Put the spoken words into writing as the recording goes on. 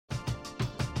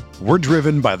We're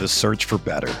driven by the search for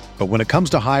better. But when it comes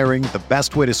to hiring, the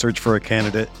best way to search for a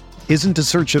candidate isn't to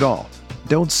search at all.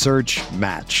 Don't search,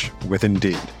 match with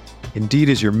Indeed. Indeed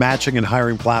is your matching and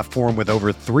hiring platform with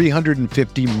over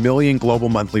 350 million global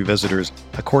monthly visitors,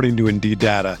 according to Indeed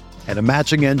data, and a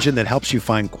matching engine that helps you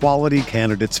find quality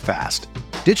candidates fast.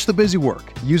 Ditch the busy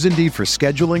work. Use Indeed for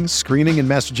scheduling, screening, and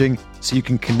messaging so you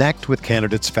can connect with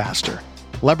candidates faster.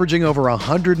 Leveraging over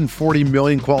 140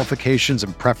 million qualifications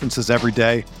and preferences every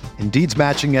day, Indeed's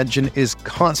matching engine is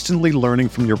constantly learning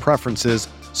from your preferences,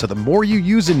 so the more you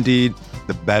use Indeed,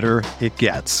 the better it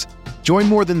gets. Join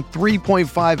more than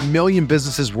 3.5 million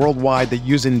businesses worldwide that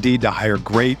use Indeed to hire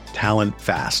great talent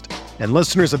fast. And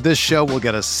listeners of this show will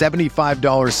get a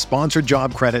 $75 sponsored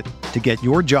job credit to get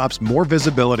your jobs more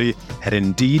visibility at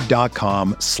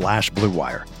Indeed.com/Blue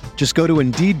Wire. Just go to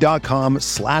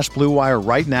Indeed.com/Blue Wire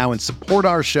right now and support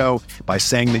our show by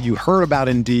saying that you heard about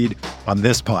Indeed on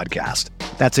this podcast.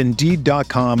 That's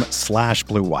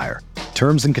Indeed.com/Blue Wire.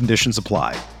 Terms and conditions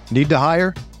apply. Need to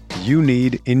hire? You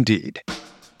need Indeed.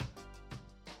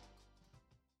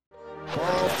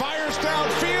 Burrow fires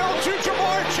downfield to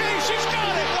Jamar Chase. He's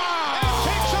got it. Wow. And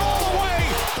takes it all the way.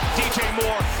 DJ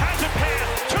Moore has a pass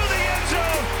to the end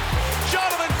zone.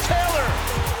 Jonathan Taylor.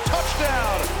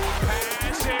 Touchdown.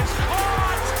 Pass is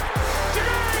caught.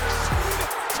 Diggs.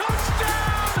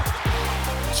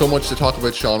 Touchdown. So much to talk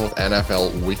about, Sean, with NFL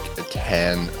Week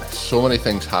 10. So many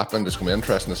things happened. It's going to be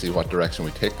interesting to see what direction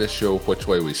we take this show, which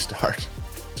way we start.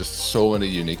 Just so many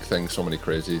unique things, so many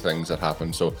crazy things that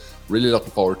happened. So really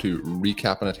looking forward to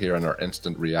recapping it here on our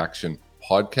Instant Reaction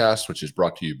podcast, which is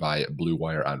brought to you by Blue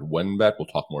Wire and WynnBET. We'll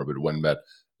talk more about WynnBET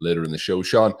later in the show.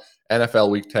 Sean,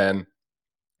 NFL Week 10,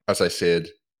 as I said,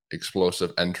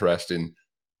 explosive, interesting.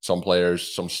 Some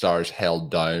players, some stars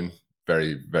held down,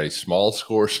 very, very small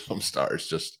scores. Some stars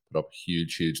just put up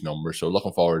huge, huge numbers. So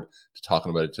looking forward to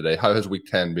talking about it today. How has Week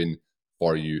 10 been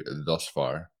for you thus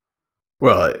far?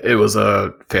 Well, it was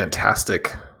a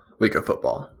fantastic week of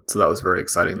football. So that was very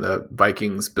exciting. The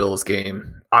Vikings-Bills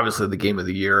game, obviously the game of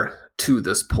the year to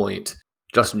this point.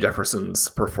 Justin Jefferson's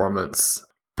performance,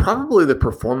 probably the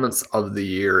performance of the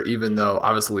year, even though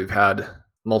obviously we've had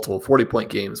multiple 40-point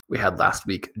games. We had last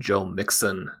week Joe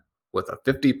Mixon with a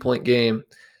 50-point game.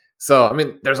 So, I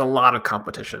mean, there's a lot of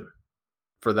competition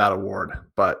for that award.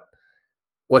 But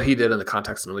what he did in the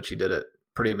context in which he did it,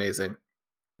 pretty amazing.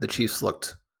 The Chiefs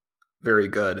looked very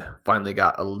good. Finally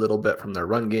got a little bit from their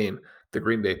run game. The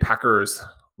Green Bay Packers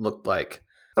looked like,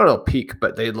 I don't know, peak,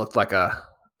 but they looked like a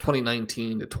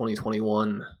 2019 to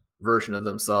 2021 version of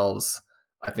themselves.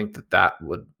 I think that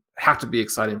would have to be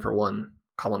exciting for one,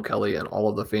 Colin Kelly and all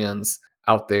of the fans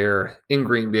out there in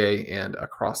Green Bay and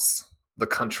across the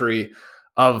country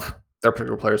of their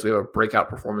particular players. We have a breakout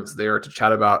performance there to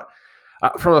chat about.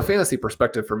 From a fantasy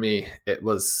perspective, for me, it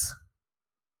was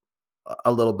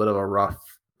a little bit of a rough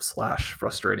 /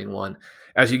 frustrating one.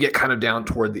 As you get kind of down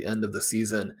toward the end of the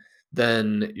season,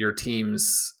 then your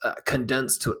teams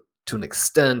condense to an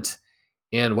extent,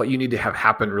 and what you need to have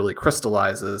happen really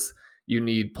crystallizes. You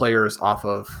need players off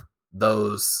of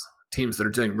those teams that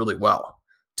are doing really well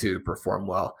to perform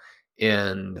well.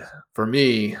 And for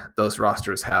me, those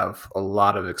rosters have a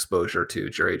lot of exposure to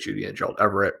Jerry Jeudy and Gerald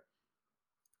Everett.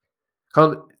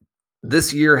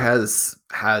 This year has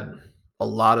had a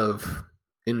lot of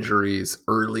injuries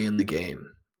early in the game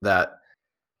that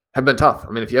have been tough.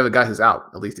 I mean, if you have a guy who's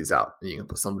out, at least he's out, and you can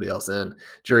put somebody else in.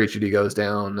 Jerry Jeudy goes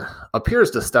down,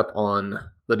 appears to step on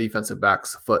the defensive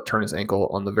back's foot, turn his ankle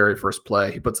on the very first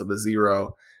play. He puts up a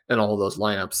 0 in all of those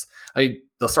lineups.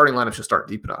 The starting lineup should start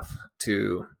deep enough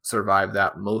to survive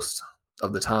that most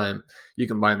of the time. You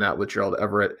combine that with Gerald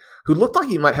Everett, who looked like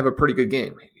he might have a pretty good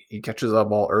game. He catches a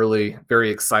ball early,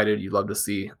 very excited. You love to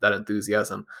see that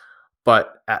enthusiasm.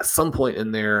 But at some point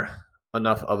in there,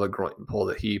 enough of a groin pull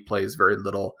that he plays very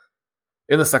little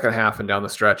in the second half and down the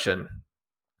stretch. And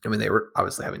I mean, they were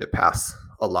obviously having to pass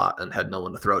a lot and had no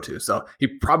one to throw to. So he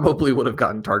probably would have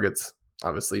gotten targets.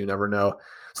 Obviously, you never know.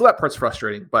 So that part's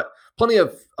frustrating, but plenty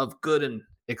of good and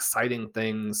exciting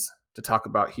things to talk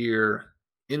about here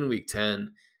in Week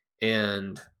 10.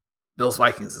 And Bills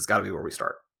Vikings has got to be where we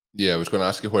start. Yeah, I was going to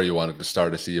ask you where you wanted to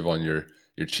start. I see you've on your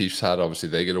Chiefs hat. Obviously,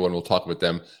 they get a one. We'll talk about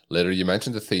them later. You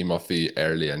mentioned the theme of the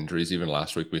early injuries. Even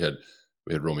last week, we had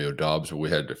Romeo Doubs, but we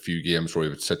had a few games where we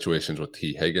had situations with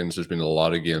T. Higgins. There's been a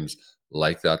lot of games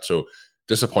like that. So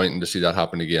disappointing to see that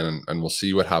happen again. And we'll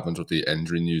see what happens with the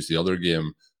injury news. The other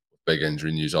game, big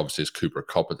injury news, obviously, is Cooper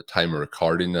Kupp at the time of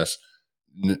recording this.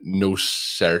 No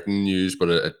certain news, but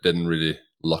it didn't really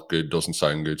look good. Doesn't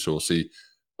sound good. So we'll see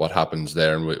what happens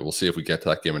there. And we'll see if we get to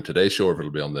that game in today's show, or if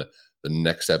it'll be on the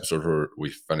next episode where we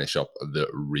finish up the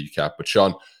recap. But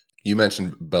Sean, You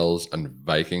mentioned Bills and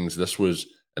Vikings. This was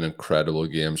an incredible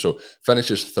game. So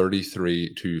finishes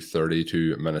 33-30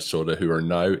 to Minnesota, who are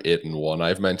now 8-1.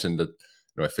 I've mentioned that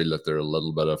I feel that they're a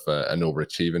little bit of an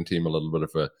overachieving team, a little bit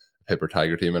of a paper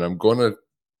tiger team, and I'm going to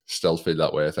still feel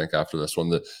that way. I think after this one,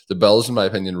 the Bills, in my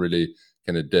opinion, really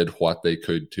kind of did what they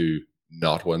could to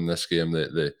not win this game.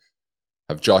 They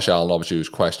have Josh Allen, obviously, who's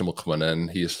questionable coming in.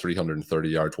 He has 330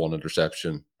 yards, 1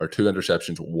 interception, or 2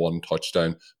 interceptions, 1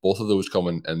 touchdown. Both of those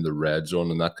coming in the red zone,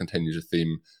 and that continues a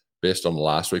theme based on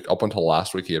last week. Up until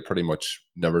last week, he had pretty much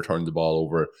never turned the ball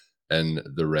over in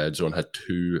the red zone. Had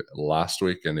 2 last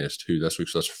week, and he has 2 this week,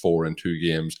 so that's 4 in 2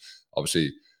 games.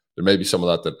 Obviously, there may be some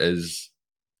of that is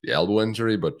the elbow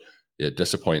injury, but yeah,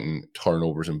 disappointing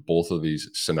turnovers in both of these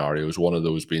scenarios. One of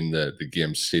those being the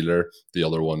game sealer, the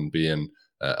other one being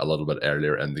a little bit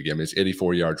earlier in the game. He's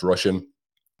 84 yards rushing.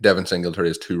 Devin Singletary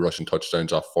has 2 rushing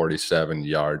touchdowns off 47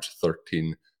 yards,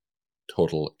 13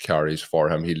 total carries for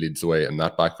him. He leads the way in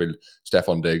that backfield.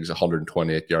 Stephon Diggs,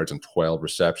 128 yards and 12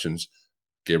 receptions.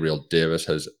 Gabriel Davis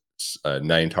has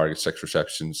 9 targets, 6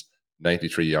 receptions,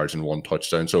 93 yards and 1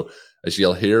 touchdown. So as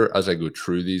you'll hear as I go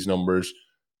through these numbers,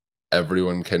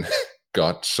 everyone can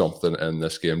got something in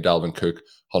this game. Dalvin Cook,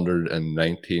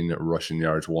 119 rushing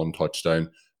yards, 1 touchdown,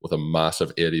 with a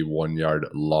massive 81-yard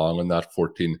long on that,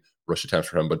 14 rush attempts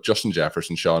for him. But Justin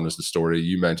Jefferson, Sean, is the story.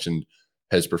 You mentioned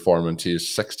his performance. He has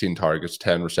 16 targets,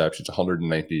 10 receptions,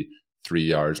 193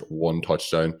 yards, 1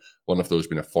 touchdown, one of those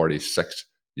being a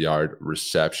 46-yard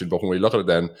reception. But when we look at it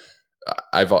then,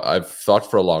 I've thought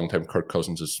for a long time Kirk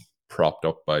Cousins is propped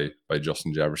up by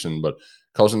Justin Jefferson, but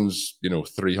Cousins,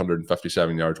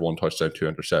 357 yards, 1 touchdown, 2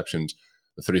 interceptions.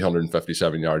 The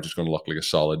 357 yards is going to look like a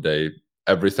solid day.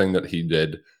 Everything that he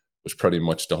did was pretty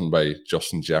much done by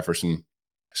Justin Jefferson.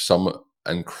 Some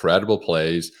incredible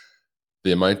plays.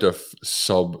 The amount of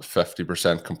sub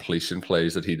 50% completion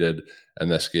plays that he did in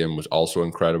this game was also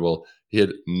incredible. He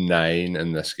had 9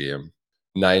 in this game.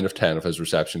 9 of 10 of his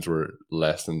receptions were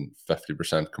less than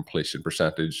 50% completion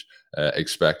percentage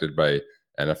expected by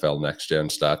NFL Next Gen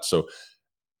Stats. So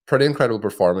pretty incredible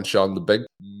performance, Sean. The big,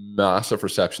 massive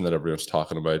reception that everyone's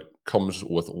talking about comes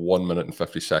with 1 minute and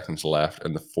 50 seconds left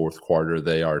in the fourth quarter.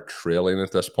 They are trailing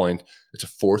at this point. It's a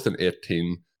 4th and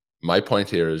 18. My point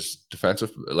here is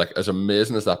defensive, like as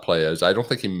amazing as that play is, I don't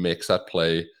think he makes that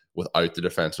play without the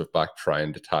defensive back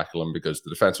trying to tackle him, because the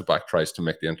defensive back tries to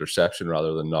make the interception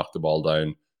rather than knock the ball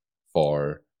down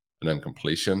for an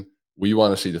incompletion. We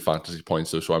want to see the fantasy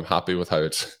points though, so I'm happy with how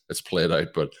it's played out,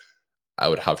 but I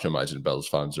would have to imagine Bills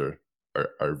fans are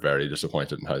very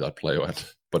disappointed in how that play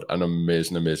went. But an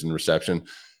amazing reception.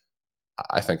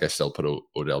 I think I still put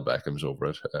Odell Beckham's over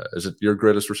it. Is it your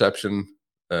greatest reception?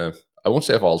 I won't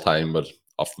say of all time, but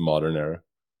of the modern era.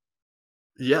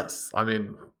 Yes, I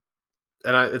mean,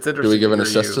 and it's interesting. Do we give an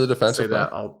assist to the defensive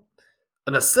back?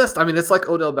 An assist? I mean, it's like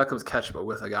Odell Beckham's catch, but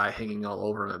with a guy hanging all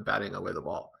over him and batting away the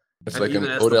ball. It's like an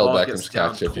Odell Beckham's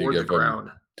catch if you give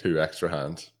him 2 extra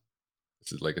hands.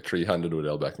 This is like a 3-handed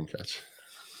Odell Beckham catch.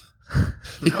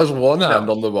 He has 1 hand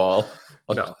on the ball.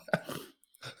 No.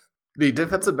 The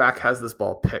defensive back has this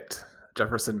ball picked.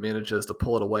 Jefferson manages to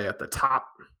pull it away at the top,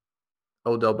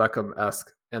 Odell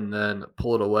Beckham-esque, and then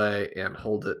pull it away and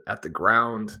hold it at the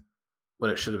ground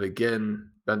when it should have again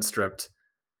been stripped.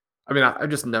 I mean, I've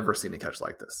just never seen a catch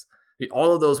like this.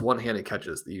 All of those one-handed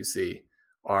catches that you see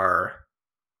are,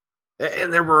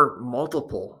 and there were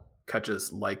multiple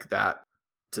catches like that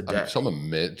today.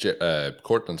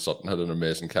 Cortland Sutton had an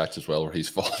amazing catch as well, where he's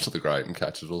fallen to the ground and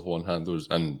catches with 1 hand.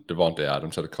 And Devontae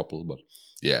Adams had a couple, but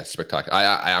yeah, spectacular.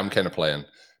 I am kind of playing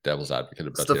devil's advocate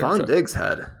a bit. Stephon Diggs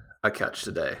had a catch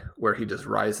today where he just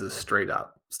rises straight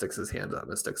up, sticks his hand up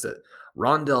and sticks it.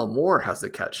 Rondell Moore has a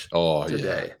catch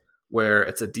today where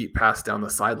it's a deep pass down the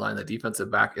sideline, the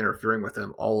defensive back interfering with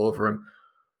him all over him,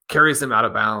 carries him out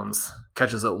of bounds,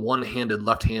 catches it one-handed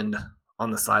left hand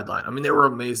on the sideline. I mean, they were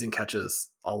amazing catches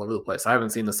all over the place. I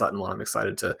haven't seen the Sutton one. I'm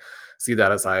excited to see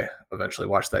that as I eventually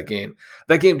watch that game.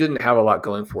 That game didn't have a lot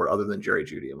going for it other than Jerry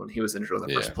Jeudy. And when he was injured on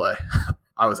the first play,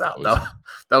 I was out.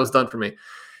 That was done for me.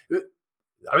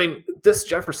 I mean, this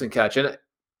Jefferson catch, and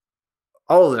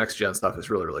all of the next gen stuff is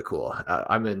really, really cool.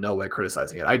 I'm in no way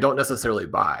criticizing it. I don't necessarily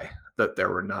buy that there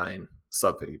were 9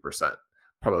 sub 50%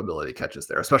 probability catches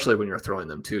there, especially when you're throwing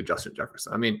them to Justin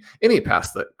Jefferson. I mean, any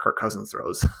pass that Kirk Cousins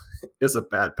throws is a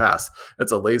bad pass.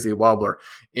 It's a lazy wobbler.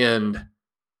 And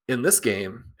in this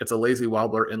game, it's a lazy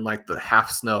wobbler in like the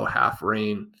half snow, half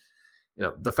rain. You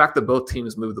know, the fact that both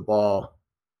teams move the ball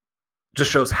just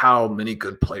shows how many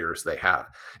good players they have.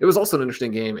 It was also an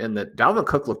interesting game in that Dalvin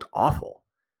Cook looked awful.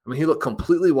 I mean, he looked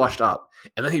completely washed up.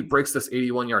 And then he breaks this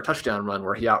 81-yard touchdown run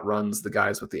where he outruns the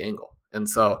guys with the angle. And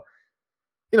so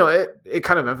it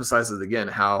kind of emphasizes again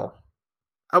how,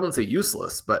 I wouldn't say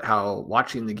useless, but how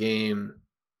watching the game,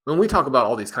 when we talk about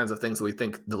all these kinds of things that we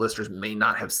think the listeners may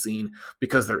not have seen,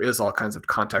 because there is all kinds of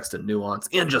context and nuance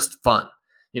and just fun.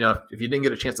 If you didn't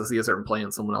get a chance to see a certain play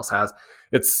and someone else has,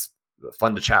 it's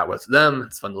fun to chat with them.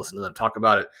 It's fun to listen to them talk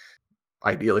about it,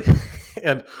 ideally.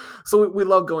 And so we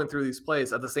love going through these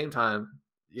plays. At the same time,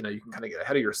 you can kind of get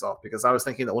ahead of yourself, because I was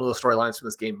thinking that one of the storylines from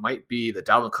this game might be that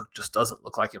Dalvin Cook just doesn't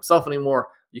look like himself anymore.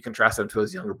 You contrast him to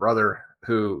his younger brother,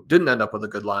 who didn't end up with a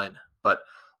good line, but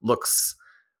looks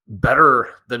better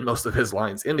than most of his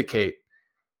lines indicate.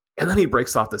 And then he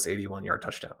breaks off this 81-yard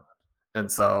touchdown.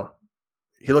 And so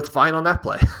he looked fine on that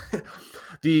play.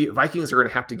 The Vikings are going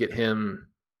to have to get him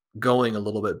going a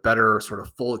little bit better, sort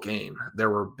of full game. There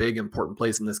were big, important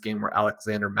plays in this game where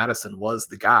Alexander Mattison was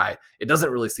the guy. It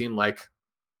doesn't really seem like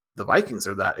the Vikings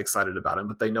are that excited about him,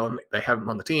 but they know him, they have him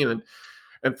on the team. And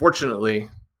unfortunately,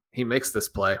 he makes this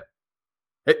play.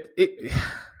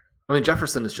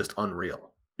 Jefferson is just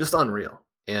unreal.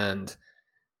 And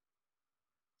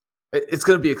it's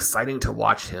going to be exciting to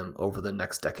watch him over the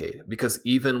next decade, because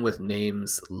even with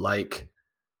names like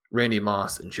Randy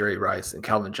Moss and Jerry Rice and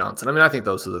Calvin Johnson, I think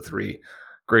those are the three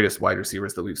greatest wide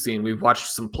receivers that we've seen. We've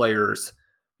watched some players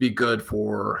be good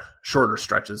for shorter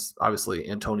stretches. Obviously,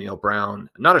 Antonio Brown,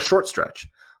 not a short stretch,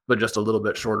 but just a little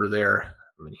bit shorter there.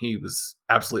 He was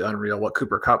absolutely unreal. What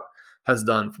Cooper Kupp has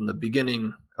done from the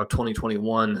beginning of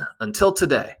 2021 until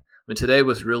today. Today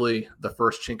was really the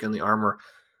first chink in the armor.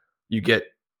 You get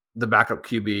the backup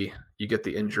QB, you get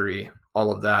the injury,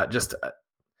 all of that. Just,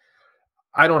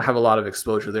 I don't have a lot of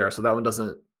exposure there, so that one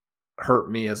doesn't hurt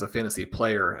me as a fantasy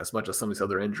player as much as some of these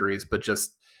other injuries. But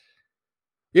just,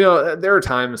 there are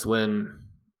times when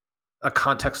a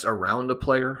context around a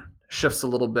player shifts a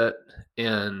little bit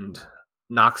and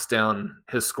knocks down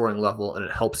his scoring level, and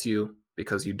it helps you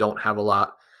because you don't have a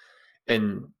lot.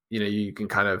 And, you can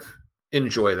kind of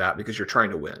enjoy that because you're trying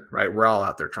to win, right? We're all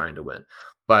out there trying to win.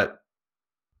 But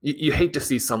you hate to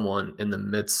see someone in the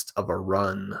midst of a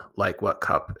run like what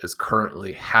Kupp is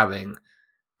currently having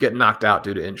get knocked out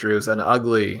due to injury. It was an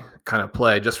ugly kind of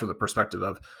play, just from the perspective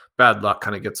of bad luck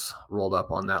kind of gets rolled up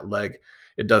on that leg.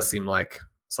 It does seem like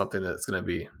something that's going to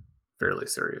be fairly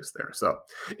serious there. So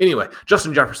anyway,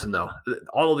 Justin Jefferson, though,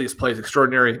 all of these plays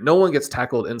extraordinary. No one gets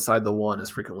tackled inside the one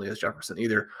as frequently as Jefferson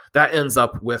either. That ends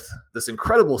up with this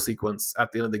incredible sequence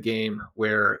at the end of the game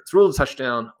where it's ruled a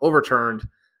touchdown, overturned.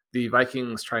 The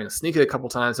Vikings trying to sneak it a couple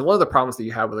times. And one of the problems that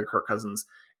you have with Kirk Cousins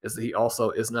is that he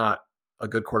also is not a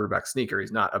good quarterback sneaker.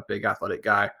 He's not a big athletic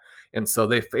guy. And so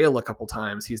they fail a couple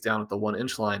times. He's down at the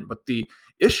 1-inch line. But the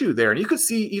issue there, and you could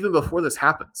see even before this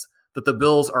happens, that the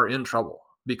Bills are in trouble,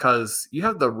 because you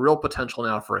have the real potential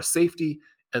now for a safety.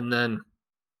 And then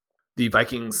the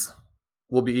Vikings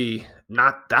will be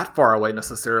not that far away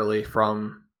necessarily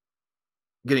from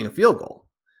getting a field goal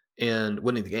and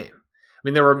winning the game.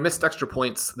 There were missed extra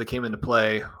points that came into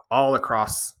play all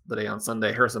across the day on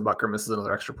Sunday. Harrison Butker misses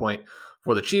another extra point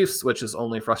for the Chiefs, which is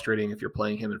only frustrating if you're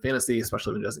playing him in fantasy,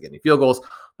 especially when he doesn't get any field goals.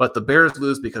 But the Bears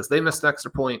lose because they missed an extra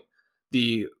point.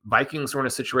 The Vikings were in a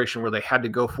situation where they had to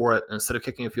go for it instead of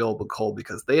kicking a field goal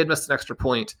because they had missed an extra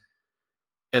point.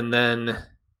 And then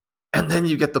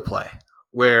you get the play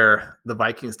where the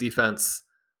Vikings defense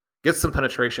gets some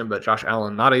penetration, but Josh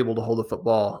Allen not able to hold the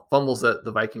football, fumbles it,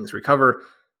 the Vikings recover.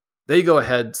 They go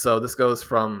ahead. So this goes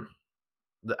from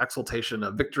the exultation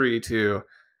of victory to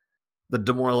the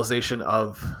demoralization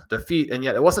of defeat. And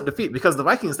yet it wasn't defeat, because the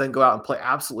Vikings then go out and play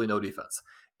absolutely no defense.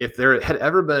 If there had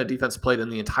ever been a defense played in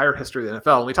the entire history of the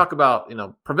NFL, and we talk about,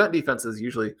 prevent defenses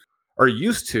usually are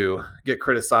used to get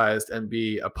criticized and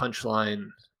be a punchline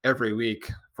every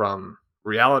week from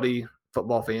reality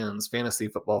football fans, fantasy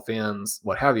football fans,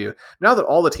 what have you. Now that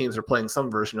all the teams are playing some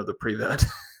version of the prevent,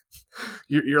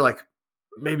 you're like,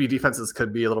 maybe defenses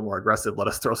could be a little more aggressive. Let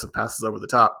us throw some passes over the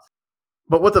top.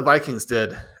 But what the Vikings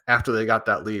did after they got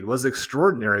that lead was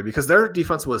extraordinary, because their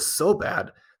defense was so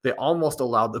bad, they almost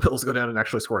allowed the Bills to go down and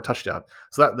actually score a touchdown.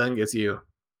 So that then gets you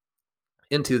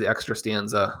into the extra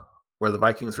stanza where the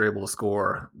Vikings are able to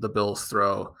score. The Bills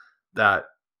throw that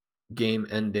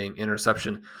game-ending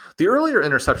interception. The earlier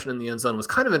interception in the end zone was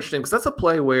kind of interesting, because that's a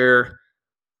play where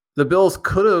the Bills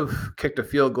could have kicked a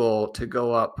field goal to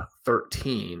go up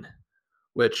 13,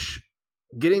 which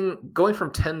going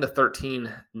from 10 to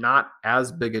 13, not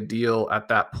as big a deal at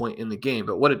that point in the game.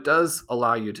 But what it does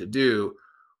allow you to do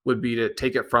would be to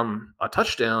take it from a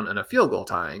touchdown and a field goal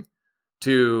tying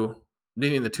to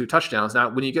needing the two touchdowns. Now,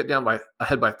 when you get down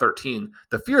ahead by 13,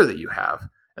 the fear that you have,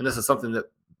 and this is something that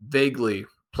vaguely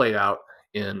played out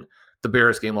in the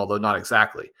Bears game, although not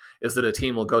exactly, is that a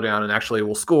team will go down and actually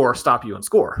will score, stop you and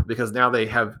score, because now they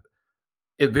have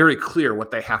it very clear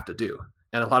what they have to do.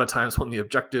 And a lot of times when the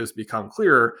objectives become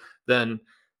clearer, then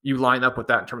you line up with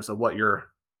that in terms of what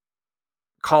you're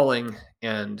calling,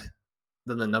 and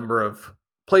then the number of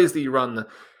plays that you run,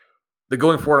 the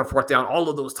going forward on fourth down, all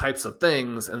of those types of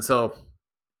things. And so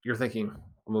you're thinking,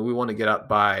 well, we want to get up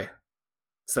by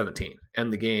 17,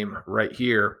 end the game right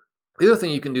here. The other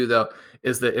thing you can do, though,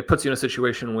 is that it puts you in a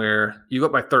situation where you go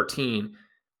up by 13.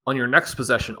 On your next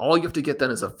possession, all you have to get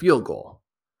then is a field goal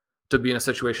to be in a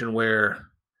situation where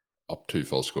up 2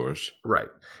 full scores. Right.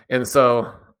 And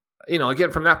so,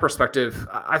 again, from that perspective,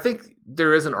 I think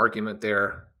there is an argument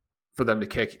there for them to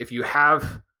kick. If you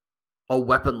have a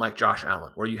weapon like Josh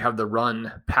Allen, where you have the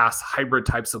run pass hybrid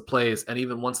types of plays, and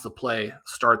even once the play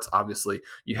starts, obviously,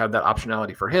 you have that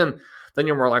optionality for him, then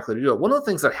you're more likely to do it. One of the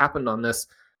things that happened on this,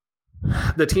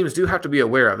 the teams do have to be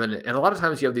aware of, and a lot of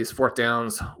times you have these fourth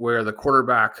downs where the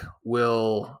quarterback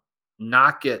will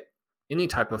not get any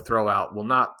type of throw out, will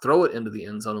not throw it into the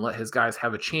end zone and let his guys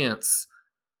have a chance.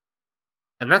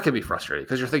 And that can be frustrating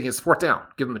because you're thinking it's fourth down,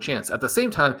 give him a chance. At the same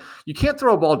time, you can't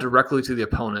throw a ball directly to the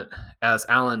opponent as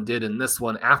Allen did in this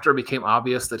one after it became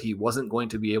obvious that he wasn't going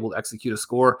to be able to execute a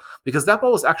score, because that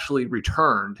ball was actually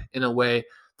returned in a way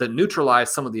that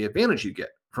neutralized some of the advantage you get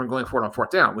from going forward on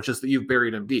fourth down, which is that you've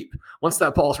buried him deep. Once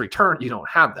that ball is returned, you don't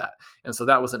have that. And so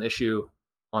that was an issue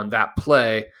on that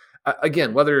play.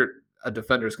 Again, whether a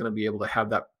defender is going to be able to have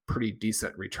that pretty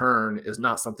decent return is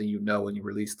not something you know when you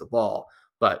release the ball,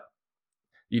 but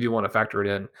you do want to factor it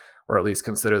in, or at least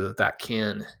consider that that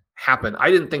can happen.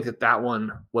 I didn't think that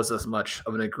one was as much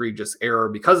of an egregious error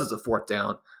because it's a fourth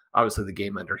down. Obviously, the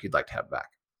game ender he'd like to have back.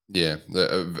 Yeah,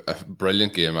 a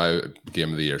brilliant game of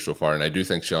the year so far, and I do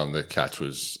think, Sean, the catch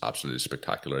was absolutely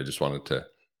spectacular. I just wanted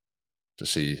to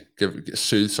see,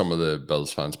 soothe some of the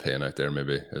Bills fans' pain out there,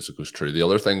 maybe, as it goes through. The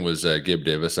other thing was Gabe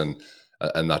Davis and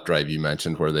that drive you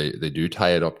mentioned where they do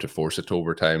tie it up to force it to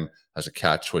overtime as a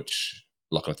catch, which,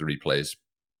 looking at the replays,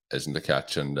 isn't a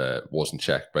catch and wasn't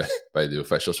checked by the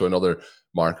official. So another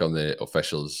mark on the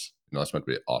officials. That's meant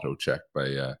to be auto-checked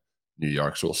by New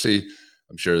York. So we'll see.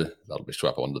 I'm sure that'll be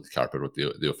swept under the carpet with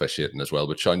the officiating as well.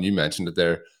 But Sean, you mentioned it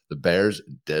there. The Bears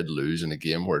did lose in a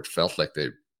game where it felt like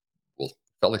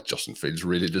Justin Fields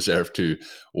really deserved to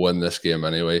win this game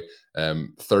anyway.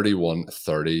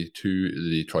 31-30 to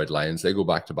the Detroit Lions. They go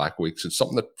back-to-back weeks. It's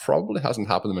something that probably hasn't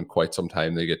happened to them in quite some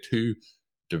time. They get 2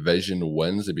 division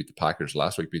wins. They beat the Packers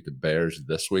last week, beat the Bears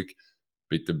this week,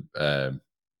 beat the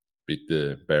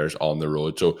Bears on the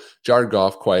road. So Jared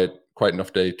Goff, quite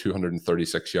enough day,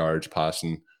 236 yards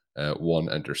passing, 1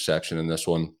 interception in this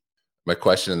one. My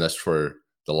question in this for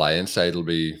the Lions side will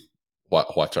be,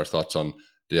 what's our thoughts on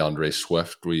DeAndre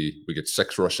Swift? We get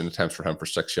 6 rushing attempts for him for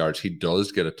 6 yards. He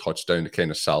does get a touchdown to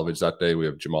kind of salvage that day. We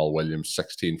have Jamal Williams,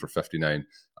 16 for 59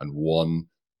 and 1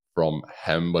 from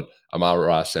him. But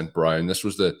Amon-Ra St. Brown, this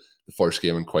was the first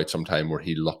game in quite some time where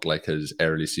he looked like his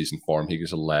early season form. He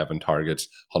gets 11 targets,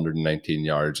 119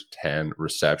 yards, 10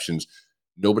 receptions.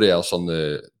 Nobody else on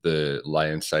the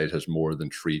Lions side has more than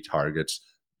 3 targets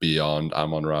beyond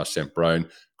Amon-Ra St. Brown.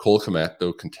 Cole Kmet,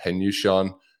 though, continues,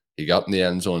 Sean. He got in the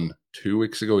end zone 2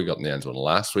 weeks ago. He got in the end zone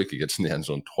last week. He gets in the end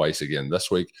zone twice again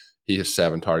this week. He has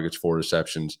 7 targets, 4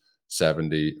 receptions,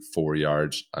 74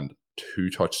 yards, and 2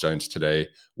 touchdowns today.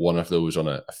 One of those on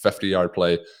a 50-yard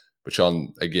play. But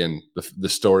Sean, again, the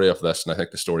story of this, and I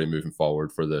think the story moving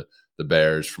forward for the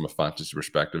Bears from a fantasy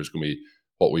perspective, is going to be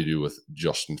what we do with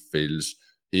Justin Fields.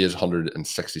 He has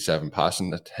 167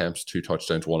 passing attempts, 2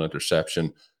 touchdowns, 1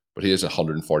 interception, but he has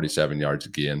 147 yards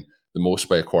again, the most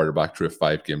by a quarterback through a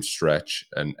 5-game stretch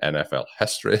in NFL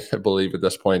history, I believe, at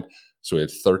this point. So he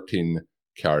had 13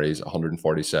 carries,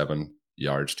 147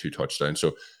 yards, 2 touchdowns.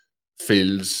 So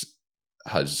Fields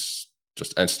has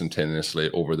just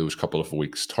instantaneously over those couple of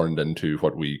weeks turned into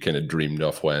what we kind of dreamed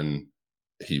of when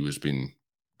he was being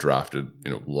drafted,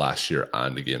 last year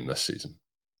and again this season.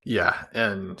 Yeah,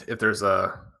 and if there's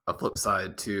a flip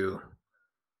side to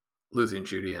losing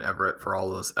Jeudy and Everett for all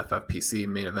those FFPC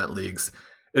main event leagues,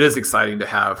 it is exciting to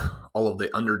have all of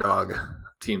the underdog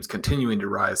teams continuing to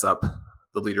rise up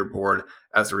the leaderboard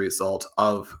as a result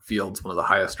of Fields, one of the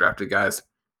highest drafted guys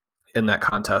in that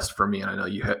contest for me, and I know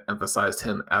you had emphasized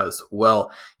him as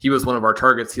well. He was one of our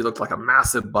targets. He looked like a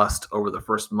massive bust over the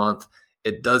first month.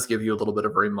 It does give you a little bit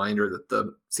of a reminder that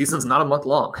the season's not a month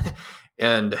long.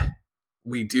 And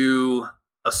we do,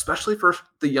 especially for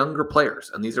the younger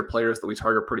players, and these are players that we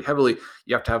target pretty heavily,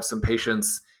 you have to have some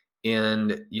patience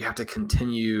and you have to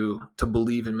continue to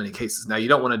believe in many cases. Now, you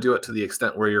don't want to do it to the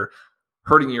extent where you're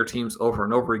hurting your teams over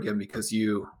and over again because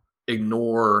you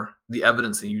ignore the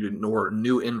evidence and you ignore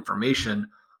new information.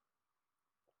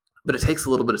 But it takes a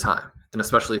little bit of time. And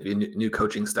especially if you're a new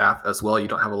coaching staff as well, you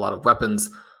don't have a lot of weapons.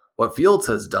 What Fields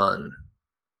has done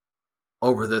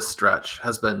over this stretch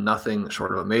has been nothing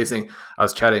short of amazing. I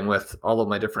was chatting with all of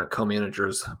my different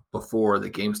co-managers before the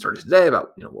game started today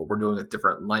about what we're doing with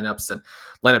different lineups and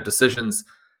lineup decisions.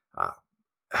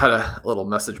 Had a little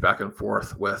message back and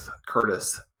forth with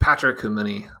Curtis Patrick, who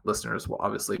many listeners will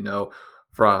obviously know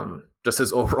from just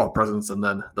his overall presence and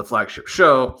then the flagship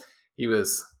show. He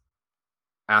was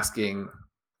asking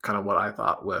kind of what I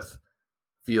thought with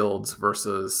Fields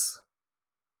versus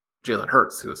Jalen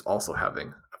Hurts, who is also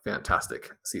having a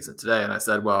fantastic season today. And I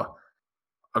said, well,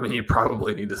 I mean, you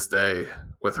probably need to stay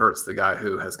with Hurts, the guy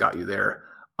who has got you there,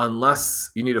 unless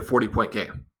you need a 40-point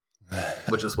game,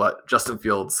 which is what Justin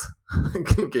Fields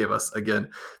gave us again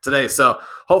today. So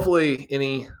hopefully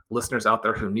any listeners out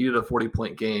there who needed a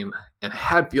 40-point game and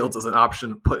had Fields as an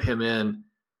option, put him in.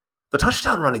 The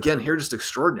touchdown run again here, just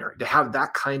extraordinary to have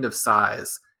that kind of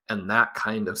size and that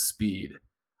kind of speed.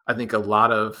 I think a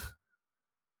lot of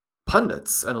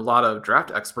pundits and a lot of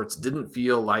draft experts didn't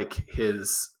feel like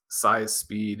his size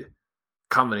speed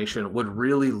combination would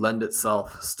really lend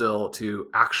itself still to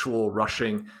actual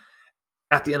rushing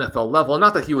at the NFL level. And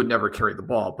not that he would never carry the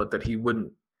ball, but that he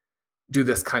wouldn't do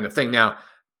this kind of thing. Now,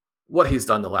 what he's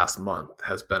done the last month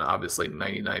has been obviously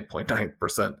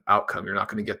 99.9% outcome. You're not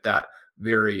going to get that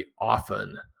very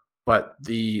often, but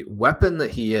the weapon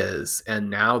that he is, and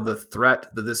now the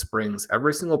threat that this brings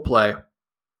every single play,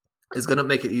 is going to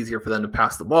make it easier for them to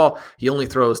pass the ball. He only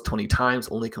throws 20 times,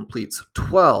 only completes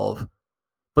 12,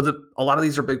 but a lot of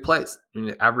these are big plays. I mean,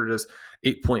 it averages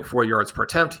 8.4 yards per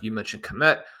attempt. You mentioned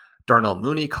Kmet. Darnell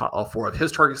Mooney caught all 4 of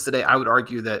his targets today. I would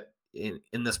argue that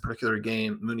in this particular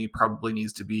game, Mooney probably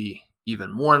needs to be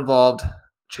even more involved.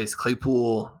 Chase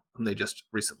Claypool, whom they just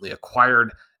recently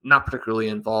acquired, not particularly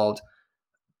involved.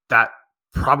 That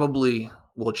probably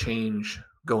will change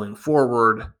going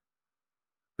forward.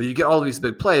 But you get all of these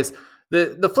big plays.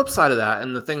 The flip side of that,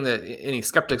 and the thing that any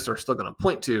skeptics are still going to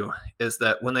point to, is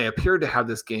that when they appeared to have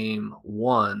this game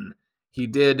won, he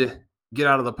did get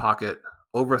out of the pocket,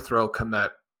 overthrow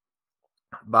Kmet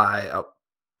by a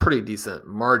pretty decent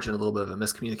margin, a little bit of a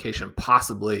miscommunication,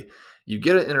 possibly. You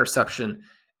get an interception,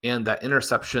 and that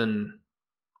interception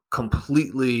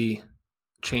completely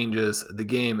changes the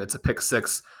game. It's a pick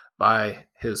six by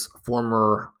his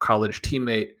former college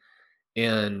teammate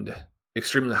and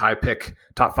extremely high pick,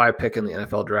 top 5 pick in the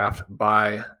NFL draft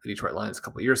by the Detroit Lions a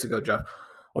couple of years ago, Jeff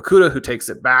Okudah, who takes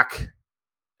it back.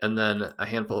 And then a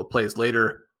handful of plays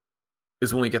later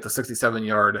is when we get the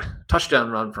 67-yard touchdown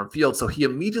run from Fields. So he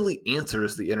immediately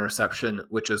answers the interception,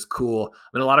 which is cool.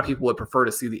 I mean, a lot of people would prefer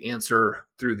to see the answer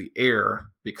through the air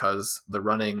because the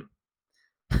running,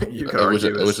 it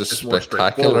was a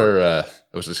spectacular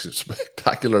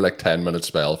like 10-minute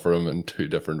spell for him in 2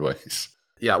 different ways.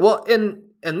 Yeah, well,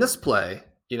 in this play,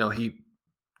 he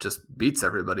just beats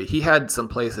everybody. He had some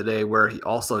plays today where he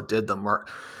also did the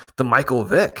Michael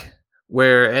Vick,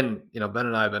 where, and Ben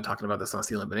and I have been talking about this on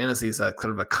Stealing Bananas. He's a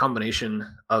kind of a combination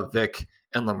of Vick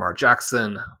and Lamar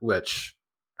Jackson, which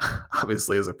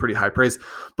obviously is a pretty high praise.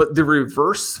 But the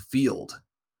reverse field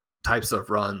types of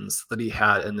runs that he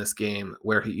had in this game,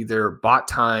 where he either bought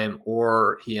time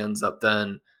or he ends up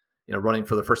then, running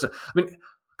for the first time. I mean,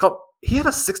 he had a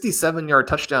 67-yard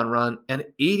touchdown run and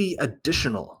 80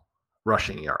 additional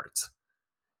rushing yards.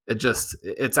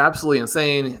 It's absolutely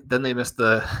insane. Then they missed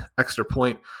the extra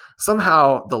point.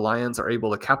 Somehow the Lions are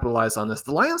able to capitalize on this.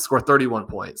 The Lions score 31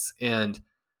 points. And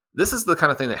this is the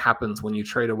kind of thing that happens when you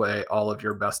trade away all of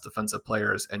your best defensive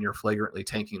players and you're flagrantly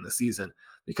tanking the season.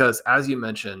 Because as you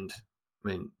mentioned, I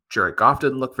mean, Jared Goff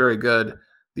didn't look very good.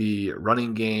 The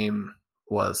running game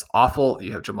was awful.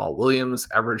 You have Jamal Williams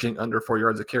averaging under 4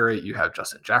 yards a carry. You have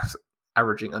Justin Jackson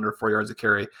averaging under 4 yards a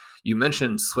carry. You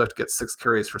mentioned Swift gets 6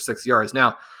 carries for 6 yards.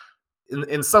 Now,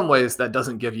 in some ways, that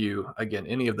doesn't give you, again,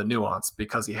 any of the nuance,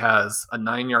 because he has a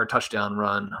 9-yard touchdown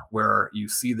run where you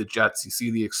see the jets, you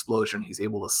see the explosion. He's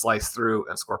able to slice through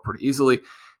and score pretty easily.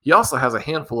 He also has a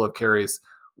handful of carries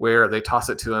where they toss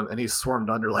it to him and he's swarmed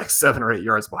under like 7 or 8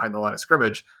 yards behind the line of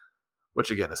scrimmage,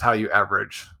 which again is how you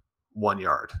average 1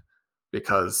 yard,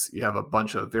 because you have a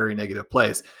bunch of very negative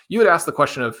plays. You would ask the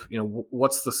question of,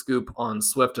 what's the scoop on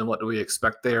Swift and what do we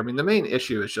expect there? I mean, the main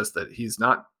issue is just that he's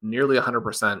not nearly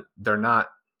 100%. They're not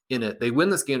in it. They win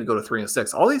this game to go to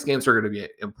 3-6. All these games are going to be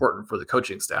important for the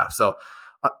coaching staff. So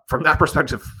from that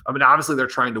perspective, I mean, obviously they're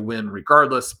trying to win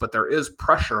regardless, but there is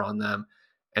pressure on them.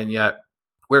 And yet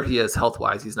where he is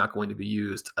health-wise, he's not going to be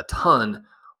used a ton.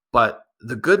 But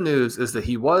the good news is that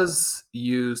he was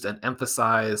used and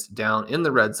emphasized down in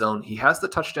the red zone. He has the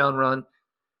touchdown run.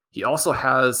 He also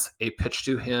has a pitch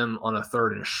to him on a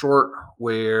 3rd and short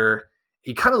where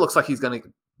he kind of looks like he's going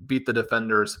to beat the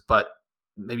defenders, but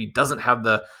maybe doesn't have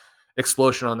the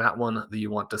explosion on that one that you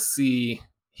want to see.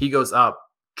 He goes up,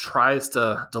 tries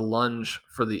to lunge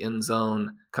for the end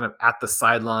zone, kind of at the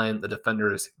sideline. The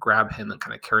defenders grab him and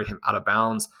kind of carry him out of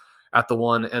bounds at the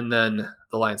 1, and then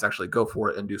the Lions actually go for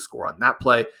it and do score on that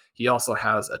play. He also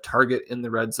has a target in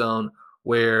the red zone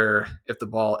where if the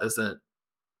ball isn't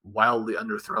wildly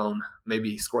underthrown, maybe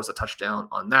he scores a touchdown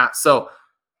on that. So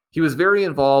he was very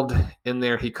involved in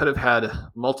there. He could have had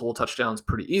multiple touchdowns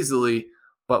pretty easily,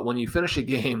 but when you finish a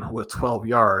game with 12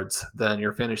 yards, then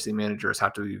your fantasy managers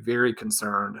have to be very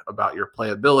concerned about your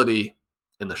playability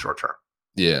in the short term.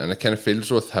 Yeah, and it kind of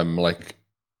feels with him like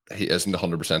he isn't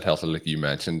 100% healthy, like you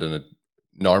mentioned. And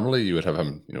normally you would have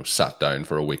him, sat down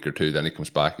for a week or two, then he comes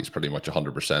back, he's pretty much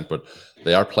 100%. But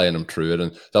they are playing him through it.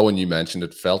 And that one you mentioned,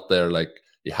 it felt there like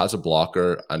he has a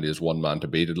blocker and he has one man to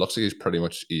beat. It looks like he's pretty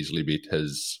much easily beat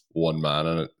his one man,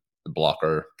 and the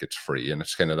blocker gets free, and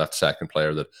it's kind of that second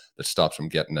player that stops him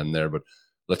getting in there. But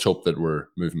let's hope that we're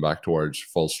moving back towards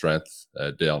full strength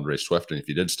DeAndre Swift. And if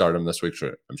you did start him this week,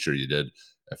 I'm sure you did.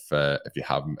 If you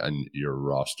have him in your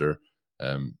roster,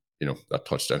 that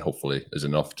touchdown hopefully is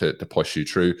enough to push you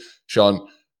through. Sean,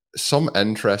 some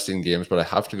interesting games, but I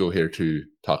have to go here to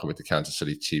talk about the Kansas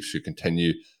City Chiefs, who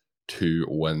continue to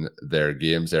win their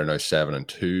games. They're now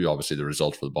 7-2. Obviously, the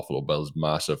result for the Buffalo Bills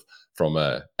massive from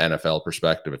a NFL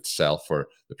perspective itself for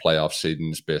the playoff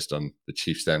seedings, based on the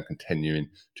Chiefs then continuing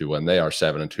to win. They are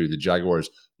 7-2. The Jaguars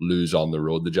lose on the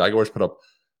road. The Jaguars put up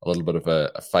a little bit of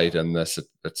a fight in this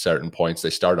at certain points. They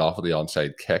start off with the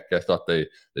onside kick. I thought they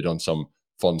done some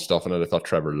fun stuff in it. I thought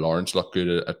Trevor Lawrence looked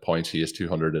good at points. He has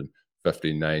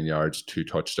 259 yards, 2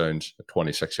 touchdowns,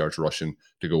 26 yards rushing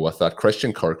to go with that.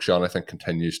 Christian Kirk, Sean, I think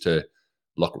continues to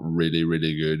look really,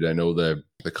 really good. I know the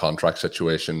contract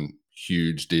situation,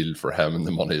 huge deal for him and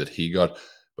the money that he got,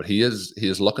 but he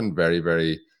is looking very,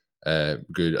 very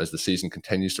good as the season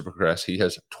continues to progress. He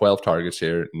has 12 targets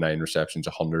here, 9 receptions,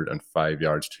 105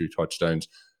 yards, 2 touchdowns.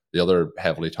 The other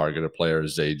heavily targeted player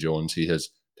is Zay Jones. He has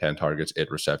 10 targets, 8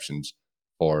 receptions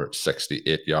for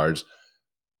 68 yards.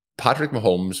 Patrick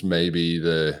Mahomes may be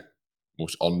the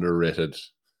most underrated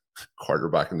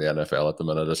quarterback in the NFL at the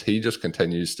minute, as he just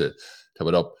continues to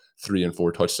put up 3 and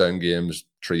 4 touchdown games,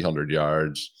 300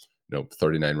 yards,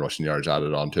 39 rushing yards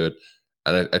added onto it.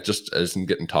 And it just isn't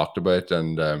getting talked about.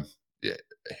 And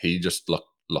he just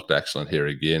looked excellent here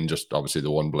again. Just obviously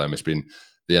the one blemish being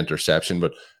the interception,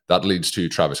 but that leads to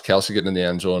Travis Kelce getting in the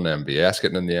end zone, MVS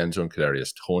getting in the end zone,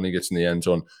 Kadarius Toney gets in the end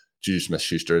zone. Juju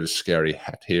Smith-Schuster is a scary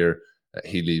hit here.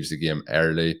 He leaves the game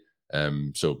early,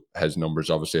 so his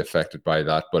numbers obviously affected by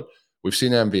that. But we've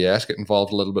seen MVS get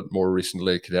involved a little bit more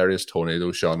recently. Kadarius Toney,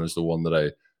 though, Sean, is the one that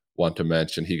I want to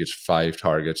mention. He gets 5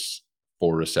 targets,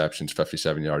 4 receptions,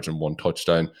 57 yards, and 1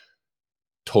 touchdown.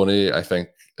 Toney, I think,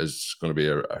 is going to be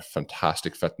a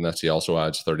fantastic fit in this. He also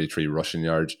adds 33 rushing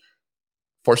yards.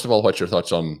 First of all, what's your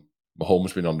thoughts on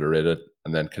Mahomes being underrated,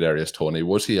 and then Kadarius Toney?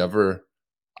 Was he ever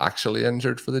actually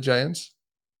injured for the Giants?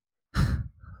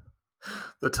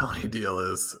 The Toney deal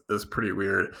is pretty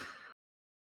weird.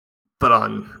 But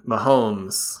on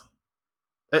Mahomes,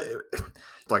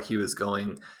 like he was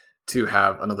going to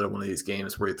have another one of these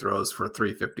games where he throws for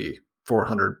 350,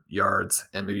 400 yards,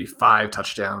 and maybe 5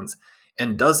 touchdowns,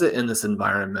 and does it in this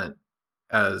environment,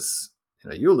 as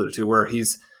you alluded to, where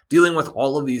he's dealing with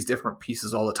all of these different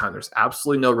pieces all the time. There's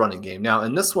absolutely no running game. Now,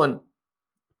 in this one,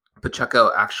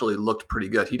 Pacheco actually looked pretty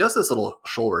good. He does this little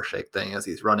shoulder shake thing as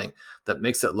he's running that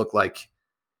makes it look like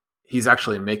he's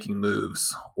actually making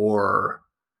moves or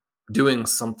doing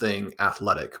something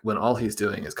athletic when all he's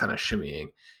doing is kind of shimmying.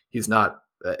 He's not,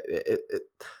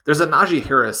 there's a Najee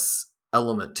Harris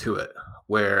element to it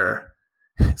where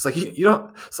it's like, you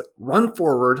don't, it's like run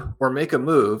forward or make a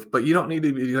move, but you don't need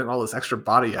to be doing all this extra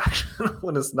body action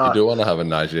when it's not. You do want to have a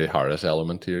Najee Harris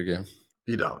element to your game.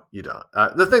 You don't.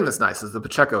 The thing that's nice is the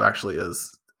Pacheco actually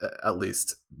is at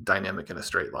least dynamic in a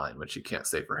straight line, which you can't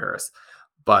say for Harris.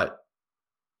 But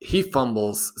he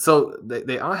fumbles. So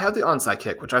they have the onside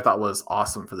kick, which I thought was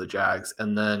awesome for the Jags.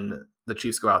 And then the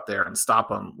Chiefs go out there and stop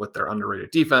them with their underrated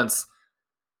defense.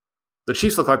 The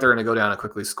Chiefs look like they're going to go down and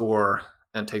quickly score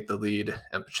and take the lead,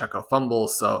 and Pacheco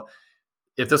fumbles. So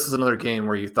if this was another game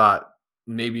where you thought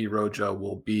maybe Rojo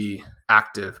will be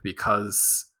active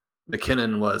because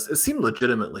McKinnon it seemed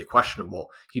legitimately questionable.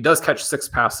 He does catch 6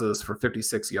 passes for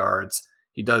 56 yards.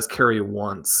 He does carry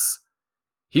once.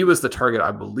 He was the target,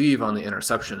 I believe, on the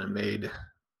interception and made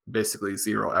basically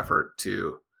zero effort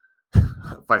to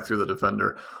fight through the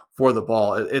defender for the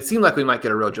ball. It seemed like we might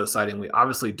get a Rojo sighting. We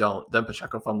obviously don't. Then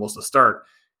Pacheco fumbles to start,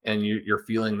 and you're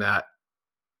feeling that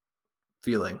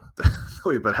feeling that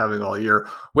we've been having all year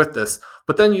with this.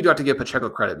 But then you do have to give Pacheco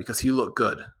credit because he looked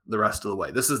good the rest of the way.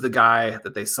 This is the guy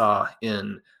that they saw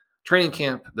in training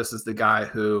camp. This is the guy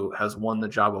who has won the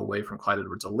job away from Clyde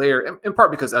Edwards-Helaire, in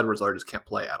part because Edwards-Helaire just can't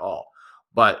play at all.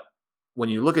 But when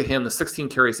you look at him, the 16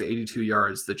 carries to 82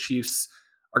 yards, the Chiefs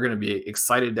are going to be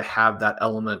excited to have that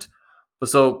element. But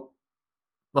so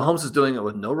Mahomes is doing it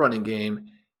with no running game.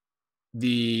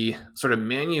 The sort of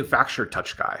manufactured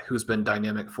touch guy who's been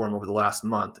dynamic for him over the last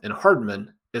month, and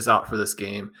Hardman, is out for this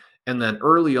game. And then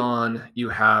early on, you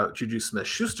have Juju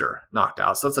Smith-Schuster knocked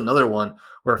out. So that's another one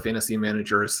where fantasy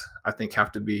managers, I think,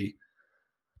 have to be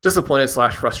disappointed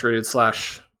 / frustrated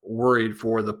 / worried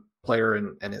for the player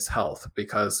and his health,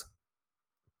 because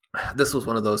this was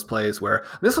one of those plays where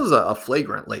this was a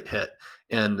flagrant late hit,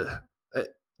 and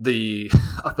the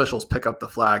officials pick up the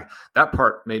flag. That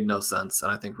part made no sense,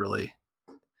 and I think really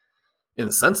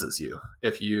incenses you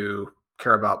if you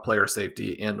care about player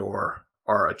safety and or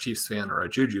are a Chiefs fan or a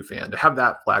Juju fan. To have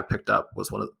that flag picked up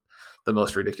was one of the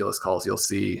most ridiculous calls you'll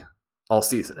see all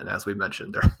season. And as we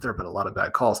mentioned, there have been a lot of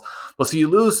bad calls. Well, so you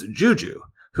lose Juju,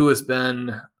 who has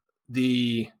been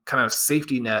the kind of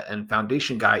safety net and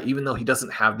foundation guy, even though he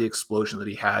doesn't have the explosion that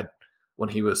he had when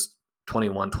he was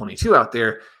 21, 22 out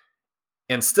there.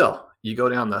 And still, you go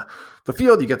down the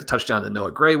field, you get the touchdown to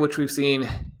Noah Gray, which we've seen.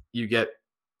 You get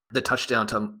the touchdown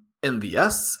to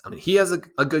MVS. I mean, he has a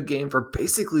good game for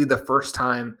basically the first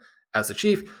time as a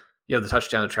Chief. You have the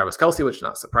touchdown to Travis Kelce, which is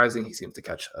not surprising. He seems to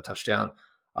catch a touchdown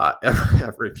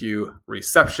every few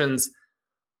receptions.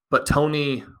 But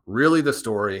Toney, really the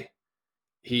story.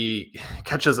 He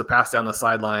catches a pass down the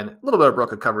sideline, a little bit of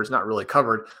broken coverage, not really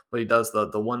covered, but he does the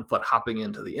 1 foot hopping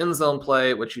into the end zone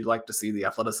play, which you'd like to see. The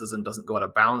athleticism doesn't go out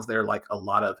of bounds there like a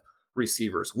lot of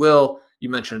receivers will. You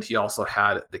mentioned he also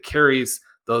had the carries,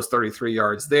 those 33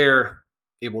 yards there,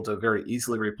 able to very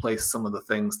easily replace some of the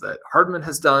things that Hardman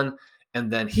has done.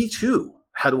 And then he too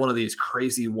had one of these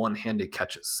crazy one-handed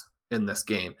catches in this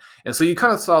game. And so you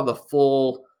kind of saw the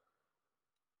full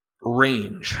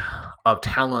range of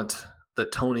talent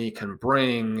that Toney can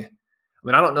bring. I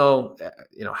mean, I don't know,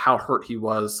 how hurt he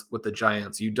was with the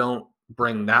Giants. You don't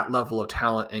bring that level of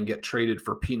talent and get traded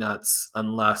for peanuts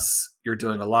unless you're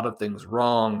doing a lot of things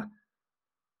wrong.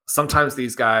 Sometimes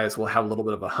these guys will have a little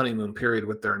bit of a honeymoon period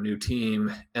with their new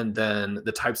team, and then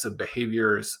the types of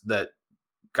behaviors that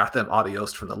got them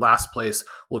adiosed from the last place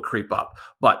will creep up.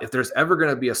 But if there's ever going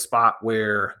to be a spot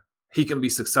where he can be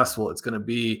successful, it's going to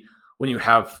be when you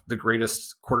have the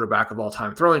greatest quarterback of all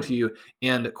time throwing to you,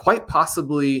 and quite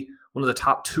possibly one of the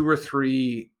top 2 or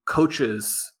 3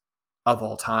 coaches of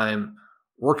all time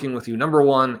working with you. Number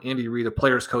 1, Andy Reid, a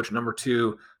player's coach. Number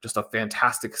 2, just a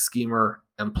fantastic schemer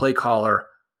and play caller.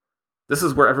 This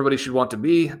is where everybody should want to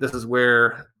be. This is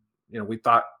where, we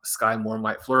thought Sky Moore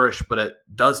might flourish, but it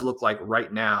does look like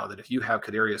right now that if you have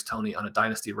Kadarius Toney on a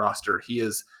dynasty roster, he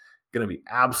is going to be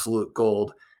absolute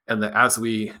gold. And that as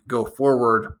we go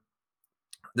forward,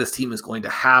 this team is going to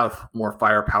have more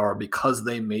firepower because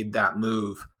they made that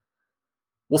move.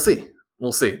 We'll see.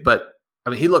 But I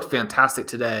mean, he looked fantastic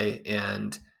today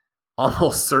and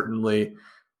almost certainly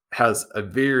has a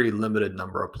very limited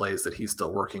number of plays that he's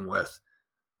still working with.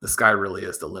 The sky really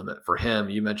is the limit for him.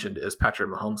 You mentioned, is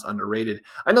Patrick Mahomes underrated?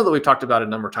 I know that we've talked about it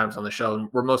a number of times on the show, and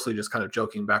we're mostly just kind of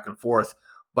joking back and forth.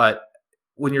 But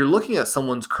when you're looking at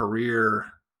someone's career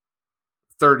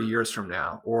 30 years from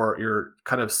now, or you're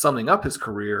kind of summing up his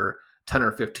career 10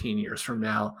 or 15 years from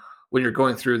now, when you're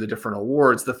going through the different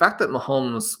awards, the fact that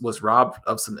Mahomes was robbed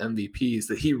of some MVPs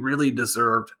that he really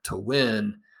deserved to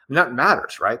win, and that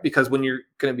matters, right? Because when you're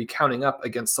going to be counting up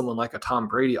against someone like a Tom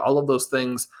Brady, all of those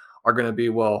things are going to be,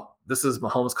 well, this is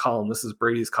Mahomes' column, this is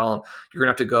Brady's column. You're going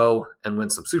to have to go and win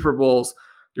some Super Bowls.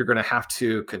 You're going to have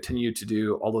to continue to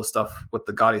do all those stuff with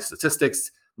the gaudy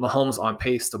statistics. Mahomes on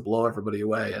pace to blow everybody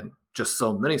away in just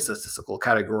so many statistical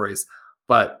categories.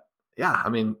 But yeah, I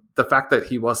mean, the fact that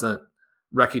he wasn't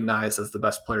recognized as the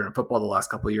best player in football the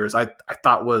last couple of years, I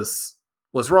thought was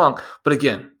wrong. But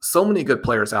again, so many good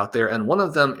players out there. And one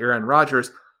of them, Aaron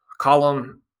Rodgers,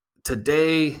 column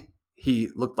today, he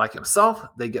looked like himself.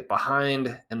 They get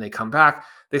behind and they come back.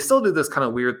 They still do this kind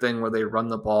of weird thing where they run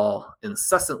the ball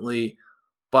incessantly.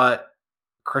 But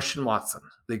Christian Watson,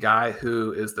 the guy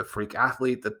who is the freak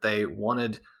athlete that they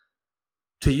wanted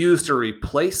to use to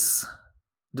replace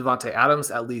Devontae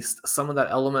Adams, at least some of that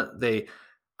element, they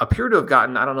appear to have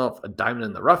gotten. I don't know if a diamond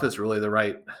in the rough is really the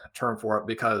right term for it,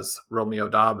 because Romeo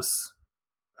Doubs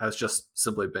has just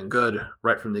simply been good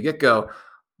right from the get-go.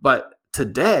 But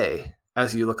today,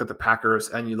 as you look at the Packers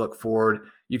and you look forward,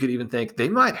 you could even think they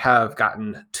might have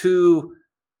gotten 2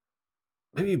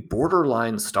 maybe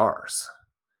borderline stars.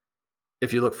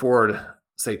 If you look forward,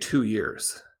 say 2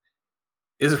 years,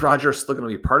 is Rodgers still going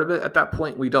to be part of it at that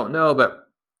point? We don't know, but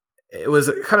it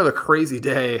was kind of a crazy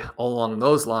day along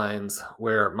those lines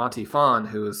where Monty Fon,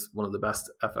 who is one of the best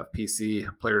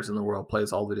FFPC players in the world,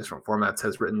 plays all the different formats,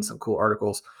 has written some cool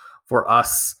articles for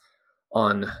us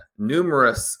on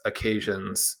numerous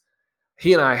occasions.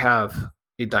 He and I have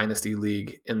a dynasty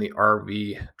league in the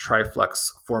RV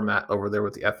Triflex format over there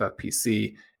with the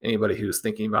FFPC. Anybody who's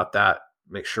thinking about that,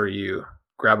 make sure you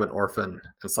grab an orphan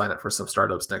and sign up for some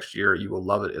startups next year. You will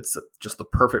love it. It's just the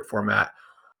perfect format.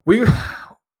 We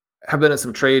have been in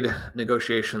some trade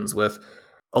negotiations with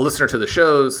a listener to the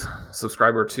shows,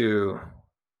 subscriber to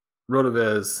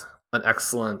RotoViz, an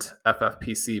excellent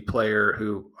FFPC player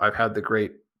who I've had the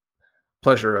great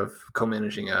pleasure of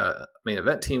co-managing a main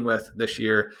event team with this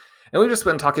year. And we've just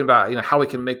been talking about, how we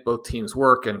can make both teams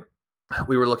work. And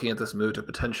we were looking at this move to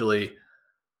potentially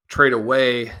trade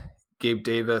away Gabe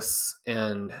Davis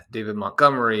and David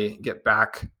Montgomery, get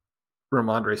back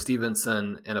Ramondre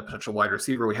Stevenson and a potential wide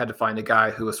receiver. We had to find a guy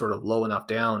who was sort of low enough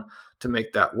down to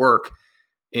make that work.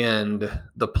 And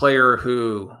the player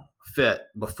who fit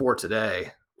before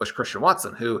today was Christian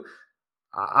Watson, who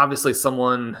obviously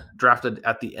someone drafted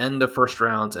at the end of first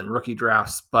rounds and rookie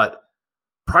drafts, but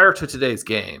prior to today's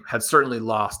game had certainly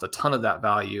lost a ton of that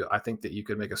value. I think that you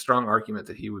could make a strong argument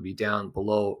that he would be down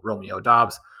below Romeo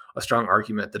Doubs, a strong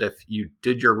argument that if you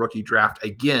did your rookie draft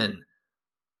again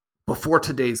before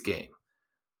today's game,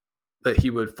 that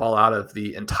he would fall out of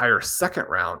the entire second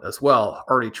round as well,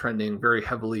 already trending very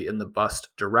heavily in the bust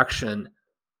direction.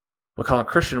 But Colin,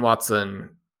 Christian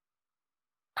Watson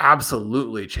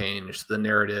absolutely changed the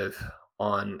narrative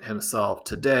on himself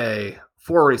today.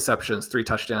 4 receptions, 3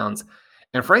 touchdowns.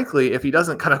 And frankly, if he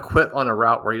doesn't kind of quit on a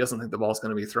route where he doesn't think the ball is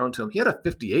going to be thrown to him, he had a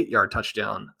 58-yard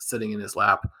touchdown sitting in his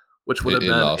lap, which would have been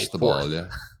lost the ball, yeah.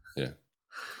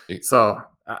 So,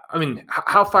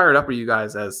 how fired up are you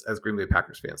guys as Green Bay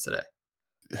Packers fans today?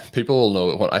 People will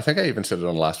know. Well, I think I even said it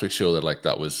on last week's show that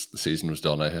that was the season was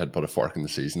done. I had put a fork in the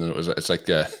season, and it's like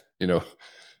the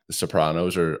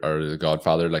Sopranos or The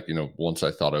Godfather. Once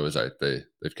I thought I was out,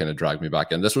 they've kind of dragged me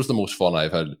back in. This was the most fun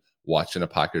I've had watching a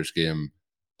Packers game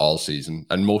all season,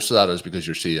 and most of that is because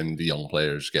you're seeing the young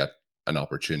players get an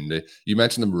opportunity. You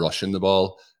mentioned them rushing the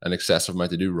ball an excessive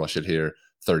amount. They do rush it here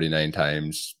 39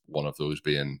 times, one of those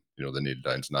being the kneel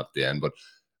downs and at the end. But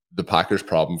the Packers'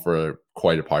 problem for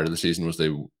quite a part of the season was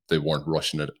they weren't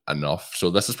rushing it enough. So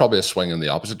this is probably a swing in the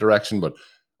opposite direction. But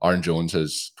Aaron Jones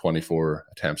has 24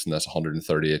 attempts in this,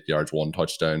 138 yards, 1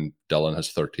 touchdown. Dillon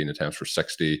has 13 attempts for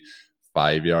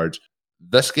 65 yards.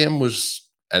 This game was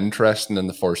interesting in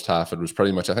the first half. It was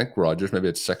pretty much, I think Rodgers maybe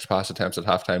had 6 pass attempts at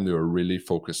halftime. They were really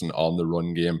focusing on the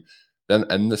run game. Then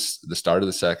in the start of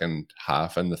the second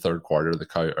half, in the third quarter,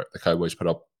 the Cowboys put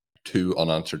up 2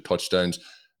 unanswered touchdowns.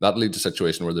 That leads to a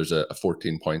situation where there's a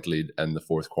 14-point lead in the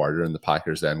fourth quarter, and the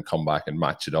Packers then come back and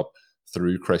match it up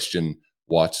through Christian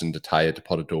Watson to tie it, to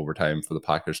put it to overtime for the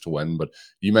Packers to win. But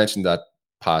you mentioned that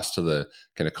pass to the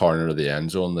kind of corner of the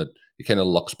end zone that he kind of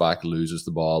looks back, loses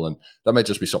the ball, and that might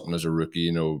just be something as a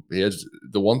rookie. He has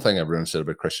the one thing everyone said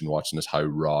about Christian Watson is how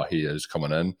raw he is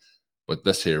coming in. But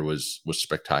this here was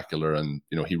spectacular, and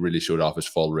he really showed off his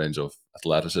full range of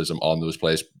athleticism on those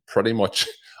plays, pretty much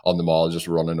on the ball, just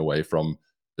running away from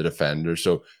the defender.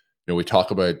 So, we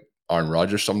talk about Aaron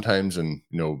Rodgers sometimes and,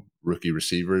 rookie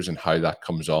receivers and how that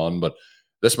comes on, but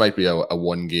this might be a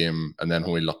one game. And then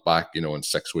when we look back, in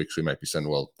 6 weeks, we might be saying,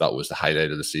 well, that was the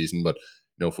highlight of the season. But,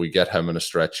 if we get him in a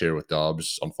stretch here with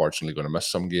Dobbs, unfortunately going to miss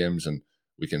some games, and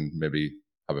we can maybe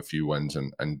have a few wins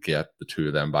and get the two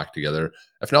of them back together.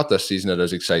 If not this season, it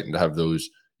is exciting to have those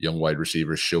young wide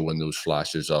receivers showing those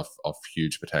flashes of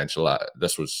huge potential.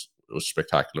 This was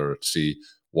spectacular to see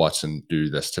Watson do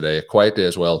this today. A quiet day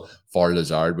as well for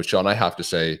Lazard. But Sean, I have to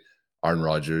say, Aaron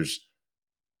Rodgers,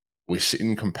 we've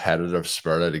seen competitive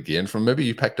spirit again from, maybe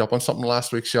you picked up on something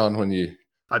last week, Sean, when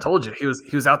I told you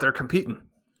he was out there competing.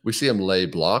 We see him lay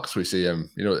blocks. We see him,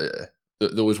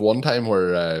 there was one time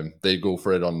where they go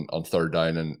for it on third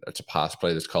down and it's a pass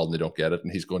play that's called and they don't get it,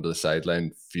 and he's going to the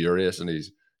sideline furious and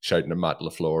he's shouting to Matt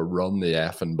LaFleur, run the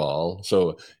effing ball.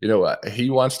 So, he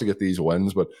wants to get these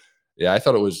wins, but yeah, I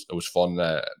thought it was fun.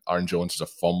 Aaron Jones has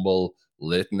a fumble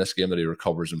late in this game that he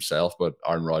recovers himself, but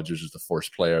Aaron Rodgers is the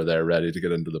first player there ready to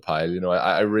get into the pile.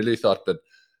 I really thought that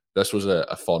this was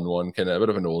a fun one, kind of a bit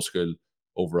of an old school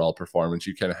overall performance.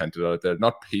 You kind of hinted at it there.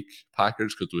 Not peak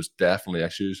Packers, because there was definitely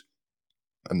issues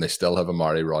and they still have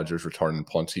Amari Rodgers returning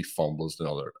punts. He fumbles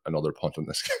another punt in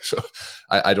this game. So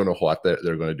I don't know what they're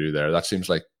going to do there. That seems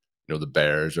like, the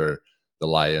Bears or the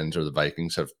Lions or the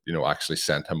Vikings have, actually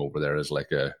sent him over there as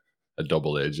like a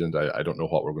double agent. I don't know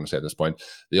what we're going to say at this point.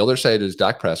 The other side is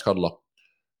Dak Prescott looked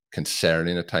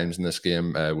concerning at times in this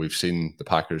game. We've seen the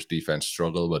Packers defense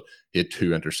struggle, but he had 2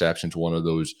 interceptions, one of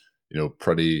those,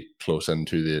 pretty close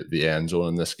into the end zone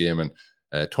in this game.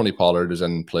 And Tony Pollard is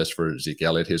in place for Zeke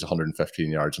Elliott. He has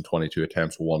 115 yards and 22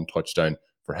 attempts, 1 touchdown.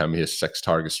 For him, he has 6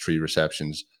 targets, 3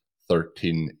 receptions,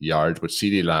 13 yards. But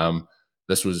CeeDee Lamb,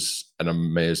 this was an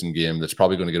amazing game that's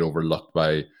probably going to get overlooked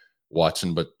by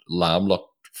Watson, but Lamb looked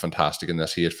fantastic in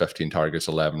this. He had 15 targets,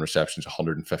 11 receptions,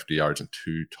 150 yards, and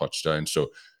 2 touchdowns. So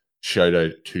shout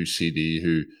out to CD,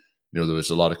 who, there was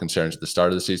a lot of concerns at the start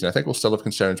of the season. I think we'll still have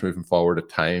concerns moving forward at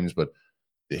times, but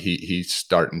he's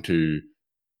starting to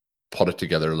put it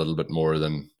together a little bit more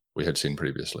than we had seen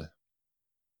previously.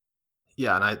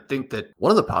 Yeah, and I think that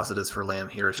one of the positives for Lamb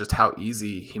here is just how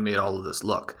easy he made all of this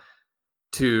look.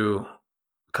 To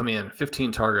come in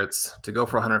 15 targets, to go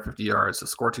for 150 yards, to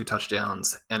score 2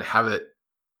 touchdowns, and have it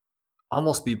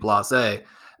almost be blasé.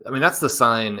 I mean, that's the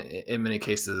sign in many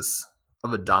cases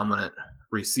of a dominant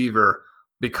receiver,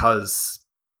 because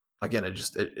again,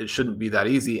 it shouldn't be that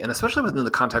easy. And especially within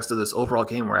the context of this overall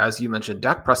game where, as you mentioned,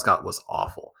 Dak Prescott was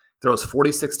awful. Throws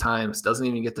 46 times, doesn't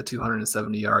even get the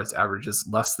 270 yards, averages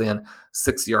less than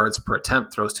 6 yards per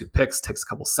attempt, throws 2 picks, takes a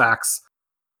couple sacks.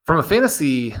 From a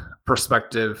fantasy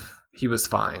perspective, he was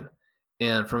fine.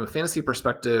 And from a fantasy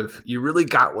perspective, you really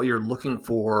got what you're looking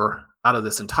for out of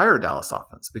this entire Dallas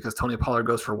offense, because Tony Pollard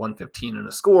goes for 115 and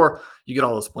a score. You get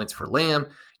all those points for Lamb.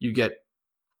 You get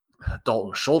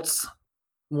Dalton Schultz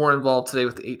more involved today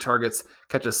with the 8 targets,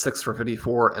 catches 6 for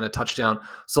 54 and a touchdown.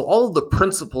 So all of the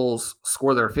principals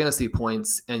score their fantasy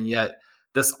points, and yet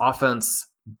this offense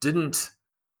didn't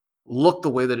look the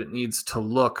way that it needs to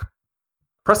look.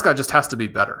 Prescott just has to be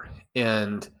better.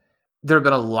 And there have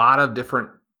been a lot of different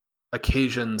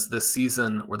occasions this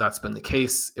season where that's been the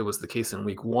case. It was the case in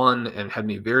week 1 and had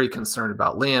me very concerned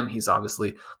about Lamb. He's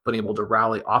obviously been able to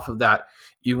rally off of that,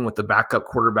 even with the backup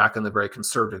quarterback and the very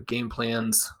conservative game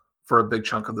plans for a big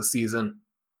chunk of the season.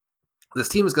 This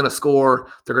team is going to score.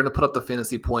 They're going to put up the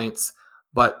fantasy points,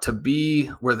 but to be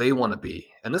where they want to be,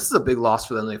 and this is a big loss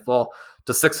for them. They fall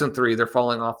to 6-3. They're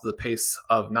falling off the pace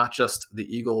of not just the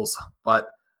Eagles,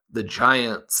 but the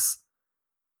Giants.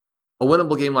 A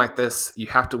winnable game like this, you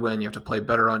have to win. You have to play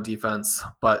better on defense,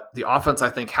 but the offense, I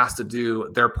think, has to do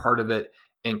their part of it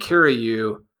and carry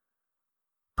you.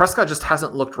 Prescott just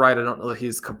hasn't looked right. I don't know that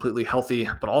he's completely healthy,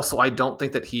 but also I don't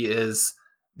think that he is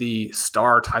the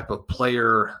star type of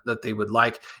player that they would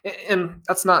like. And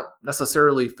that's not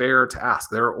necessarily fair to ask.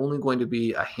 There are only going to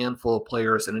be a handful of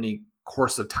players in any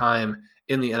course of time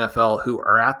in the NFL who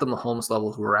are at the Mahomes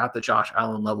level, who are at the Josh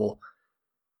Allen level.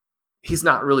 He's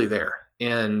not really there.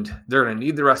 And they're going to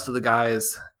need the rest of the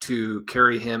guys to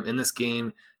carry him in this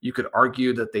game. You could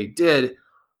argue that they did,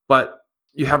 but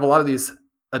you have a lot of these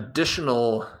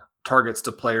additional targets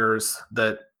to players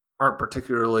that aren't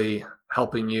particularly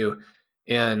helping you.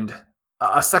 And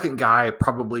a second guy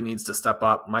probably needs to step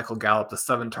up. Michael Gallup, the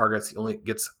 7 targets, he only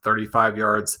gets 35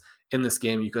 yards in this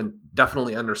game. You can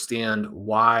definitely understand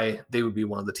why they would be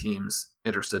one of the teams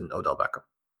interested in Odell Beckham.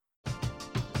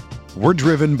 We're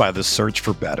driven by the search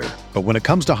for better. But when it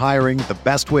comes to hiring, the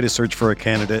best way to search for a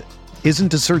candidate isn't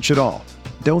to search at all.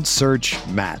 Don't search,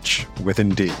 match with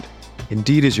Indeed.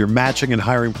 Indeed is your matching and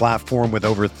hiring platform with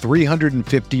over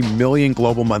 350 million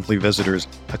global monthly visitors,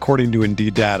 according to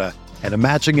Indeed data, and a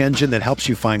matching engine that helps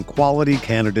you find quality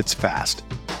candidates fast.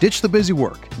 Ditch the busy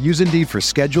work. Use Indeed for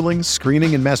scheduling,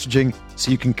 screening, and messaging so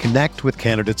you can connect with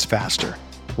candidates faster.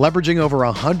 Leveraging over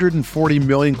 140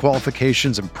 million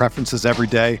qualifications and preferences every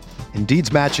day,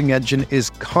 Indeed's matching engine is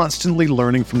constantly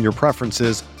learning from your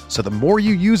preferences, so the more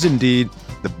you use Indeed,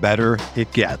 the better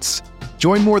it gets.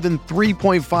 Join more than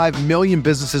 3.5 million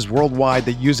businesses worldwide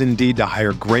that use Indeed to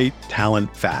hire great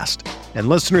talent fast. And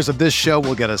listeners of this show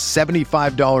will get a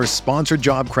 $75 sponsored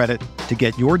job credit to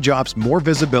get your jobs more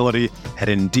visibility at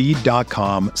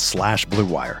Indeed.com/Blue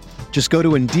Wire. Just go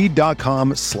to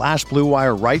Indeed.com/Blue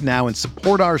Wire right now and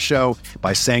support our show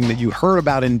by saying that you heard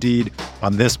about Indeed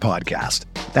on this podcast.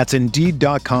 That's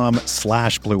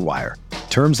Indeed.com/Blue Wire.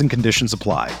 Terms and conditions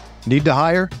apply. Need to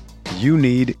hire? You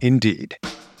need Indeed.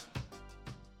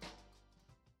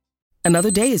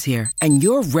 Another day is here, and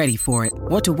you're ready for it.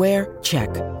 What to wear? Check.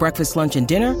 Breakfast, lunch, and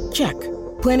dinner? Check.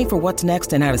 Planning for what's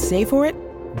next and how to save for it?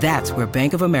 That's where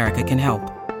Bank of America can help.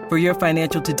 For your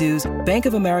financial to-dos, Bank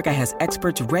of America has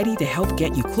experts ready to help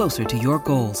get you closer to your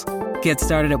goals. Get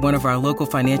started at one of our local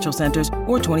financial centers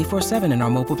or 24/7 in our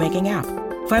mobile banking app.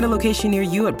 Find a location near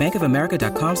you at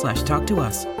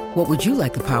bankofamerica.com/talktous. What would you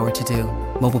like the power to do?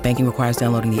 Mobile banking requires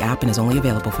downloading the app and is only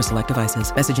available for select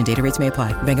devices. Message and data rates may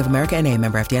apply. Bank of America NA,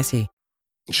 member FDIC.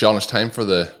 Sean, it's time for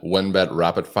the WynnBET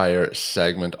Rapid Fire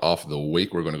segment of the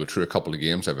week. We're going to go through a couple of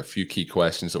games. I have a few key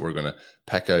questions that we're going to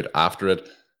pick out after it.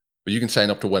 But you can sign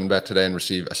up to WynnBET today and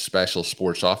receive a special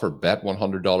sports offer. Bet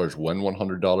 $100, win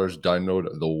 $100. Download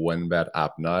the WynnBET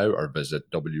app now or visit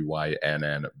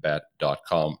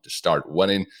wynnbet.com to start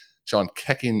winning. Sean,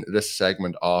 kicking this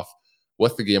segment off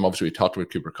with the game. Obviously, we talked about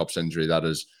Cooper Kupp's injury. That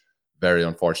is very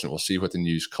unfortunate. We'll see what the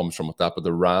news comes from with that. But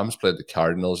the Rams played the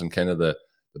Cardinals in kind of the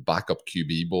backup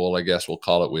QB bowl, I guess we'll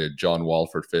call it. We had John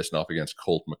Walford facing off against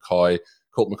Colt McCoy.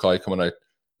 Colt McCoy coming out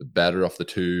the better of the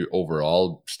two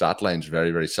overall. Stat lines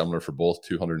very, very similar for both.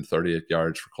 238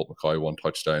 yards for Colt McCoy, 1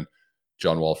 touchdown.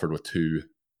 John Walford with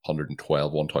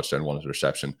 212, 1 touchdown, 1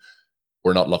 interception.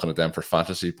 We're not looking at them for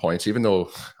fantasy points, even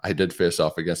though I did face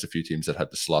off against a few teams that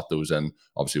had to slot those in,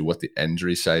 obviously with the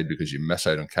injury side, because you miss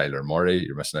out on Kyler Murray,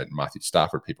 you're missing out on Matthew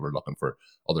Stafford. People are looking for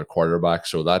other quarterbacks.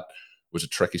 So that was a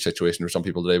tricky situation for some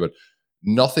people today, but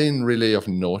nothing really of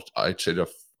note outside of,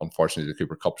 unfortunately, the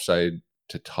Cooper Kupp side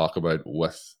to talk about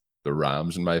with the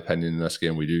Rams, in my opinion, in this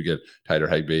game. We do get Tyler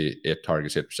Higbee, 8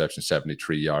 targets, 8 receptions,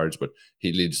 73 yards, but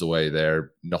he leads the way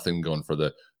there. Nothing going for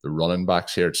the running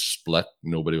backs here. It's split.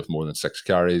 Nobody with more than 6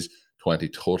 carries, 20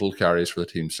 total carries for the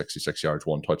team, 66 yards,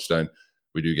 1 touchdown.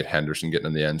 We do get Henderson getting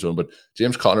in the end zone, but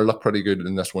James Conner looked pretty good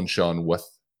in this one, Sean, with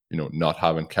not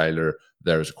having Kyler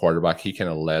there as a quarterback. He kind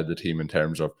of led the team in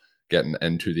terms of getting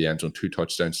into the end zone. 2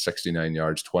 touchdowns, 69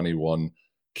 yards, 21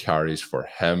 carries for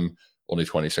him. Only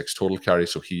 26 total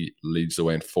carries, so he leads the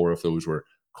way, and 4 of those were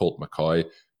Colt McCoy.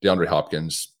 DeAndre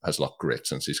Hopkins has looked great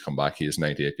since he's come back. He has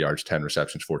 98 yards, 10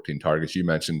 receptions, 14 targets. You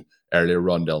mentioned earlier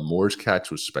Rondell Moore's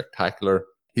catch was spectacular.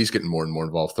 He's getting more and more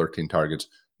involved. 13 targets,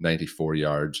 94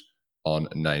 yards on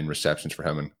 9 receptions for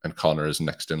him, and Connor is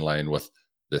next in line with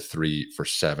the 3 for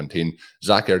 17.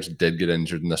 Zach Ertz did get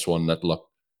injured in this one. That looked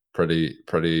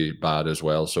pretty bad as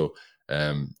well. So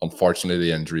unfortunately,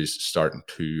 the injuries starting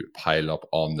to pile up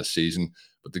on the season.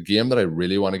 But the game that I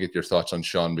really want to get your thoughts on,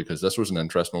 Sean, because this was an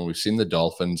interesting one. We've seen the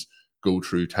Dolphins go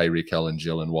through Tyreek Hill and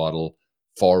Jalen Waddle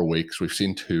for weeks. We've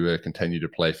seen Tua continue to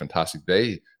play fantastic.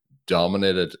 They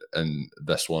dominated in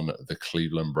this one the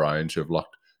Cleveland Browns, who have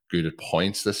looked good at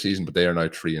points this season, but they are now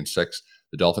 3-6.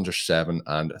 The Dolphins are 7-3,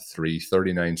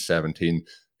 39-17.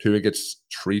 Tua gets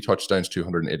 3 touchdowns,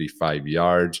 285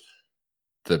 yards.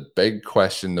 The big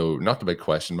question, though, not the big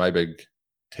question, my big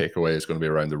takeaway is going to be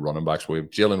around the running backs. We have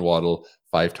Jalen Waddle,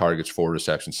 5 targets, 4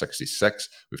 receptions, 66.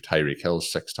 We have Tyreek Hill,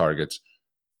 6 targets,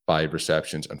 5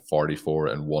 receptions, and 44,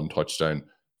 and 1 touchdown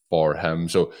for him.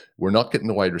 So we're not getting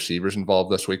the wide receivers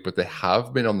involved this week, but they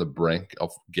have been on the brink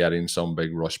of getting some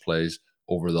big rush plays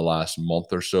over the last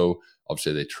month or so.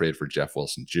 Obviously, they trade for Jeff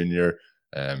Wilson Jr.,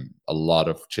 a lot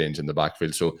of change in the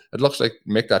backfield. So it looks like,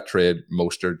 make that trade,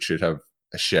 Mostert should have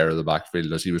a share of the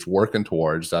backfield, as he was working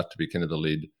towards that to be kind of the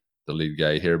lead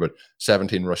guy here. But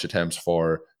 17 rush attempts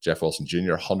for Jeff Wilson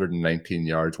Jr., 119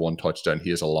 yards, 1 touchdown. He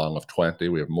has a long of 20.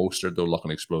 We have Mostert, though,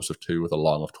 looking explosive too, with a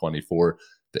long of 24.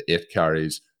 The 8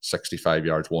 carries, 65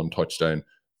 yards, 1 touchdown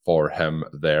for him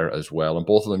there as well. And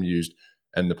both of them used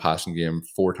in the passing game.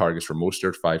 4 targets for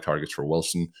Mostert, 5 targets for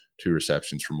Wilson, 2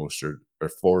 receptions for Mostert, or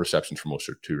 4 receptions for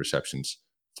Mostert, 2 receptions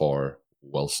for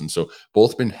Wilson. So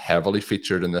both been heavily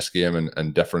featured in this game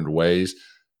in different ways.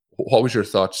 What was your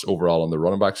thoughts overall on the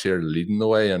running backs here leading the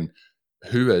way, and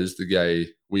who is the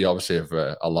guy? We obviously have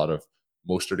a lot of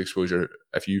Mostert exposure.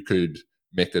 If you could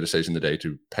make the decision today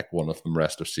to pick one of them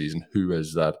rest of season, who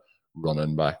is that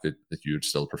running back that you would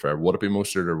still prefer? Would it be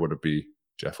Mostert or would it be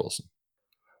Jeff Wilson?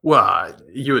 Well,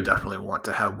 you would definitely want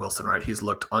to have Wilson, right? He's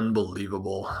looked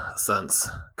unbelievable since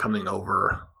coming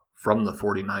over from the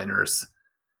 49ers.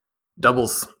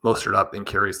 Doubles Mostert up in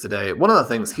carries today. One of the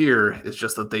things here is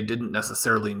just that they didn't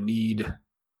necessarily need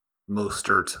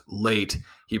Mostert late.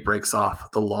 He breaks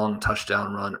off the long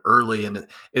touchdown run early and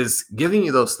is giving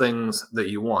you those things that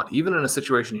you want. Even in a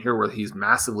situation here where he's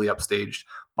massively upstaged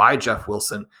by Jeff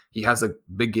Wilson, he has a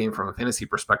big game from a fantasy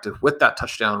perspective with that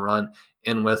touchdown run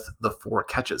and with the 4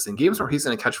 catches. In games where he's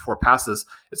going to catch 4 passes,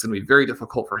 it's going to be very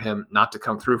difficult for him not to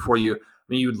come through for you. I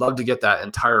mean, you'd love to get that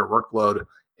entire workload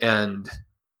and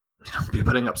be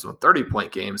putting up some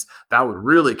 30-point games. That would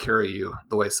really carry you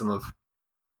the way some of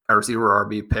our receiver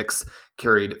RB picks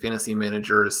carried fantasy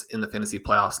managers in the fantasy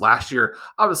playoffs last year.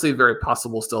 Obviously, very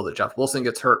possible still that Jeff Wilson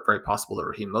gets hurt, very possible that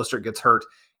Raheem Mostert gets hurt.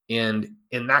 And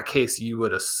in that case, you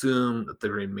would assume that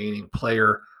the remaining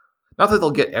player Not that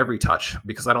they'll get every touch,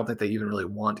 because I don't think they even really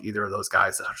want either of those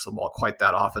guys to touch the ball quite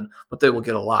that often, but they will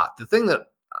get a lot. The thing that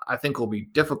I think will be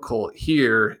difficult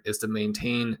here is to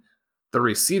maintain the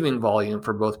receiving volume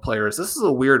for both players. This is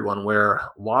a weird one where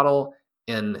Waddle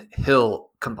and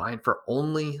Hill combined for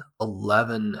only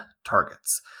 11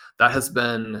 targets. That has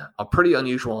been a pretty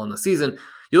unusual in the season.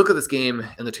 You look at this game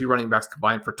and the two running backs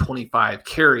combined for 25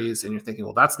 carries, and you're thinking,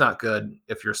 well, that's not good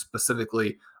if you're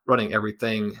specifically running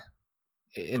everything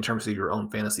in terms of your own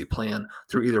fantasy plan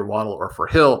through either Waddle or for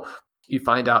Hill. You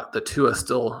find out that Tua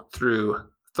still threw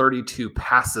 32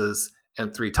 passes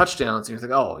and 3 touchdowns, and you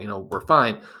think, oh, we're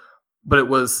fine. But it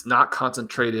was not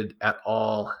concentrated at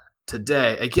all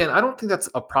today. Again, I don't think that's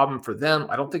a problem for them.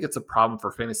 I don't think it's a problem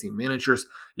for fantasy managers.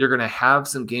 You're going to have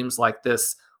some games like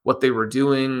this. What they were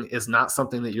doing is not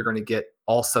something that you're going to get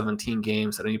all 17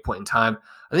 games at any point in time.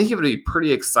 I think you have to be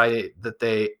pretty excited that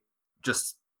they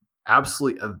just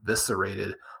absolutely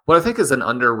eviscerated what I think is an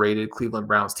underrated Cleveland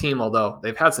Browns team, although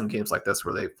they've had some games like this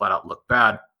where they flat out look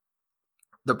bad.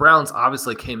 The Browns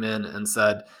obviously came in and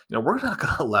said, we're not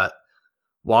going to let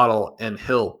Waddle and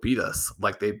Hill beat us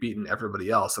like they've beaten everybody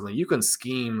else. I mean, you can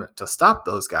scheme to stop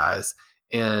those guys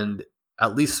and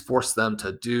at least force them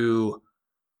to do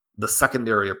the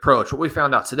secondary approach. What we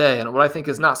found out today, and what I think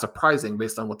is not surprising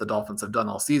based on what the Dolphins have done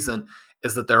all season,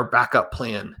 is that their backup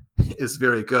plan is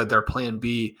very good. Their plan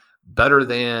B, better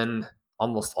than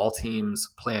almost all teams'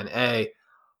 plan A.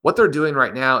 What they're doing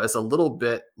right now is a little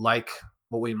bit like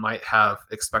what we might have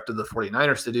expected the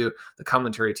 49ers to do. The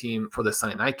commentary team for the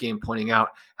Sunday night game pointing out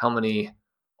how many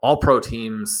all-pro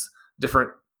teams,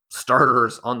 different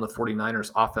starters on the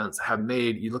 49ers offense have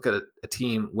made. You look at a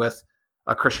team with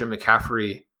a Christian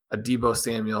McCaffrey, a Deebo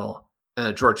Samuel, and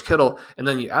a George Kittle, and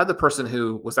then you add the person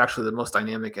who was actually the most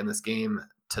dynamic in this game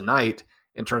tonight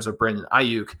in terms of Brandon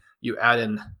Ayuk. You add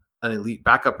in an elite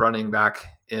backup running back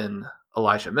in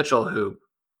Elijah Mitchell, who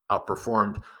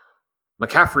outperformed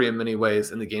McCaffrey in many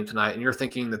ways in the game tonight, and you're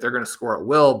thinking that they're going to score at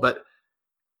will. But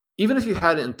even if you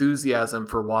had enthusiasm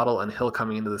for Waddle and Hill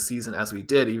coming into the season as we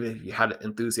did, even if you had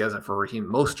enthusiasm for Raheem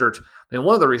Mostert, and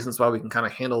one of the reasons why we can kind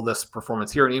of handle this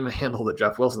performance here and even handle the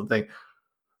Jeff Wilson thing,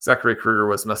 Zachary Kruger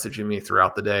was messaging me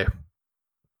throughout the day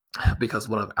because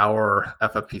one of our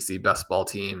FFPC best ball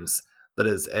teams that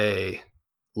is a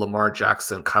Lamar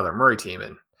Jackson, Kyler Murray team,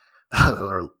 and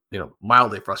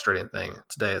mildly frustrating thing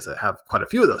today is that I have quite a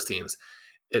few of those teams.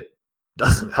 It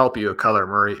doesn't help you if Kyler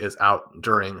Murray is out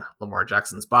during Lamar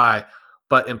Jackson's bye,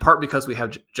 but in part because we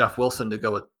have Jeff Wilson to go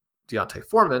with Deontay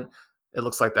Foreman, it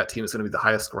looks like that team is going to be the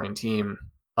highest scoring team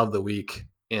of the week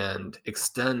and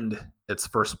extend its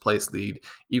first place lead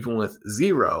even with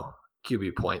 0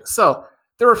 QB points. So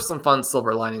there were some fun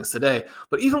silver linings today,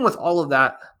 but even with all of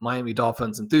that Miami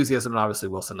Dolphins enthusiasm, and obviously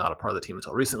Wilson not a part of the team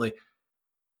until recently,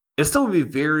 it still would be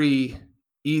very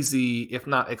easy, if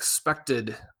not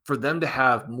expected, for them to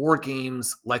have more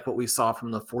games like what we saw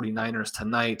from the 49ers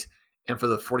tonight, and for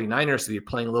the 49ers to be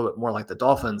playing a little bit more like the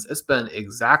Dolphins. It's been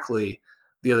exactly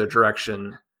the other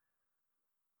direction.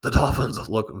 The Dolphins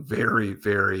look very,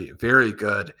 very, very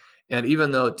good. And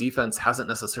even though defense hasn't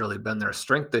necessarily been their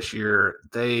strength this year,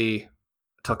 they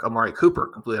took Amari Cooper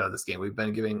completely out of this game. We've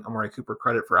been giving Amari Cooper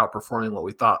credit for outperforming what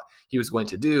we thought he was going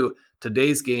to do.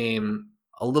 Today's game,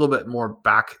 a little bit more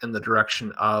back in the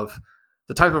direction of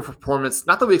the type of performance,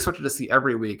 not that we expected to see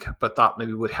every week, but thought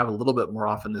maybe would have a little bit more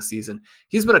often this season.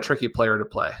 He's been a tricky player to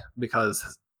play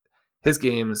because his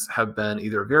games have been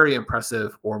either very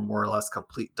impressive or more or less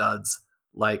complete duds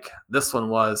like this one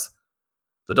was.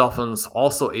 The Dolphins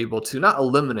also able to not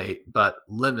eliminate, but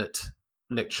limit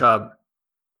Nick Chubb.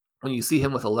 When you see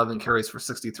him with 11 carries for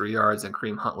 63 yards and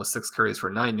Kareem Hunt with 6 carries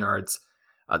for 9 yards,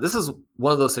 this is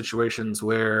one of those situations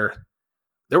where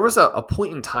there was a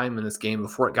point in time in this game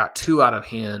before it got too out of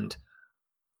hand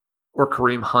where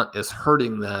Kareem Hunt is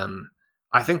hurting them.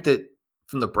 I think that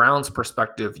from the Browns'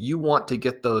 perspective, you want to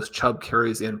get those Chubb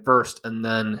carries in first, and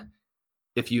then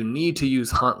if you need to use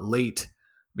Hunt late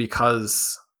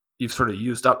because you've sort of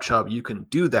used up Chubb, you can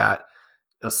do that.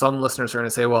 Some listeners are going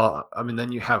to say, well, I mean,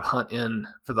 then you have Hunt in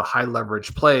for the high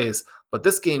leverage plays, but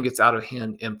this game gets out of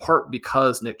hand in part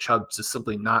because Nick Chubb's just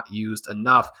simply not used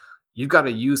enough. You've got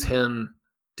to use him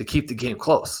to keep the game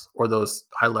close, or those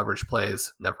high leverage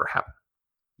plays never happen.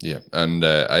 Yeah, and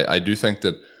I do think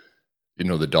that,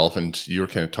 the Dolphins, you were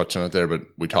kind of touching on it there, but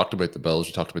we talked about the Bills,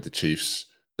 we talked about the Chiefs.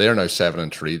 They are now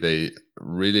 7-3. They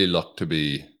really look to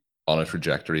be on a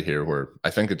trajectory here where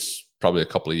I think it's probably a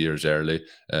couple of years early.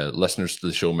 Listeners to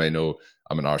the show may know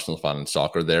I'm an Arsenal fan in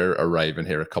soccer. They're arriving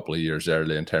here a couple of years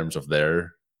early in terms of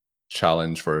their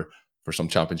challenge for some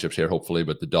championships here, hopefully.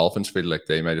 But the Dolphins feel like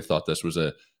they might have thought this was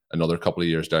a another couple of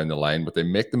years down the line. But they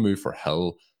make the move for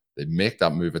Hill. They make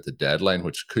that move at the deadline,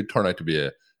 which could turn out to be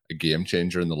a game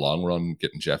changer in the long run,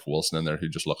 getting Jeff Wilson in there, who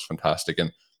just looks fantastic.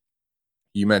 And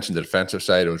you mentioned the defensive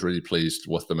side. I was really pleased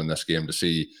with them in this game to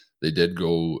see they did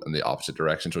go in the opposite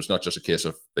direction. So it's not just a case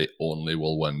of they only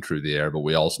will win through the air, but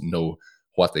we also know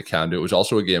what they can do. It was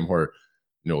also a game where,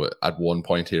 at one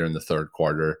point here in the third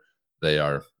quarter, they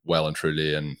are well and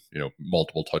truly in,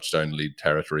 multiple touchdown lead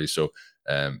territory. So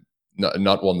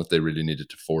not one that they really needed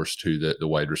to force to the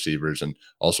wide receivers. And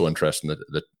also interesting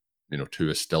that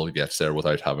Tua still gets there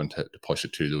without having to push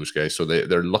it to those guys. So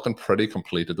they're looking pretty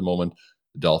complete at the moment.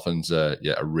 The Dolphins, a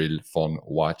real fun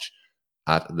watch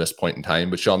at this point in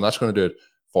time. But Sean, that's going to do it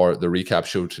for the recap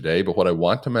show today. But what I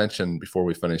want to mention before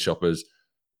we finish up is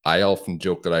I often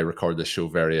joke that I record this show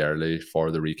very early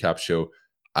for the recap show.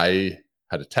 I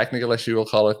had a technical issue, we'll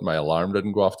call it. My alarm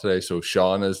didn't go off today. So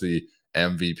Sean is the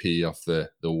MVP of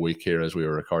the week here as we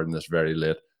were recording this very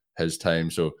late his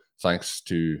time. So thanks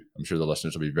to, I'm sure the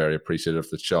listeners will be very appreciative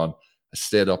that Sean has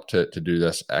stayed up to do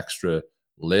this extra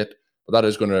late. But that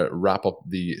is going to wrap up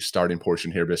the starting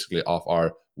portion here, basically, of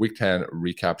our Week 10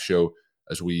 recap show,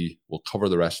 as we will cover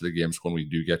the rest of the games when we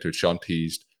do get to it. Sean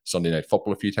teased Sunday Night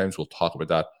Football a few times. We'll talk about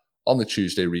that on the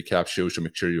Tuesday recap show, so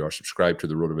make sure you are subscribed to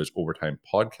the RotoViz Overtime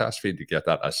podcast feed to get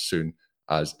that as soon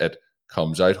as it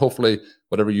comes out. Hopefully,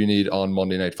 whatever you need on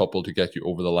Monday Night Football to get you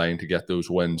over the line, to get those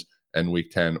wins in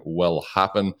Week 10 will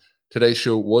happen. Today's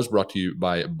show was brought to you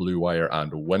by Blue Wire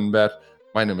and WynnBET.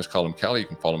 My name is Colin Kelly. You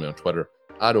can follow me on Twitter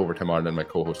at Overtime Ireland. My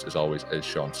co-host, as always, is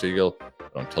Sean Siegel.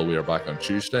 But until we are back on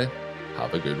Tuesday,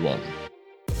 have a good one.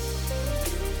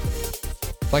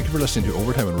 Thank you for listening to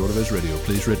Overtime on RotoViz Radio.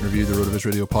 Please rate and review the RotoViz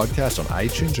Radio podcast on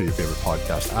iTunes or your favorite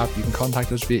podcast app. You can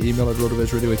contact us via email at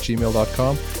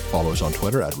rotovizradio@gmail.com. Follow us on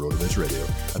Twitter at RotoViz Radio.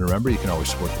 And remember, you can always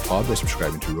support the pod by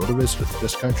subscribing to RotoViz with a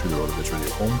discount through the RotoViz Radio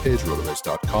homepage,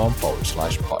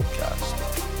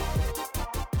 rotoviz.com/podcast.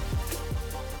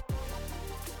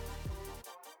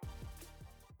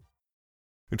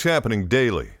 It's happening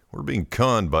daily. We're being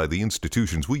conned by the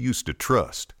institutions we used to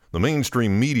trust. The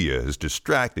mainstream media is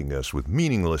distracting us with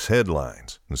meaningless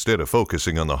headlines instead of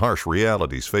focusing on the harsh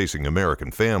realities facing American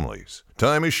families.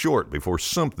 Time is short before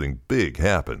something big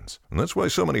happens, and that's why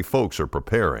so many folks are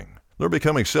preparing. They're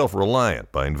becoming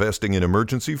self-reliant by investing in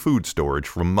emergency food storage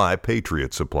from My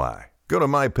Patriot Supply. Go to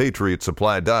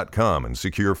MyPatriotSupply.com and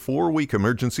secure 4-week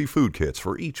emergency food kits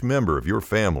for each member of your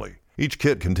family. Each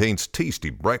kit contains tasty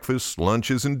breakfasts,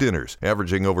 lunches, and dinners,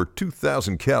 averaging over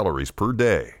 2,000 calories per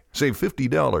day. Save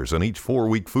 $50 on each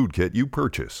 4-week food kit you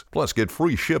purchase, plus get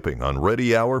free shipping on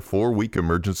Ready Hour 4-week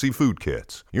emergency food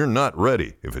kits. You're not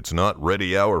ready if it's not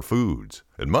Ready Hour foods.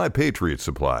 At My Patriot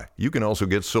Supply, you can also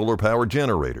get solar power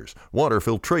generators, water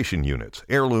filtration units,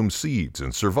 heirloom seeds,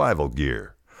 and survival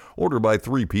gear. Order by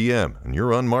 3 p.m. and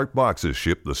your unmarked boxes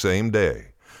ship the same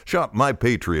day. Shop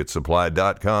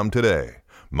MyPatriotSupply.com today.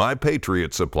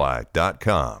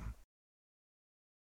 MyPatriotSupply.com.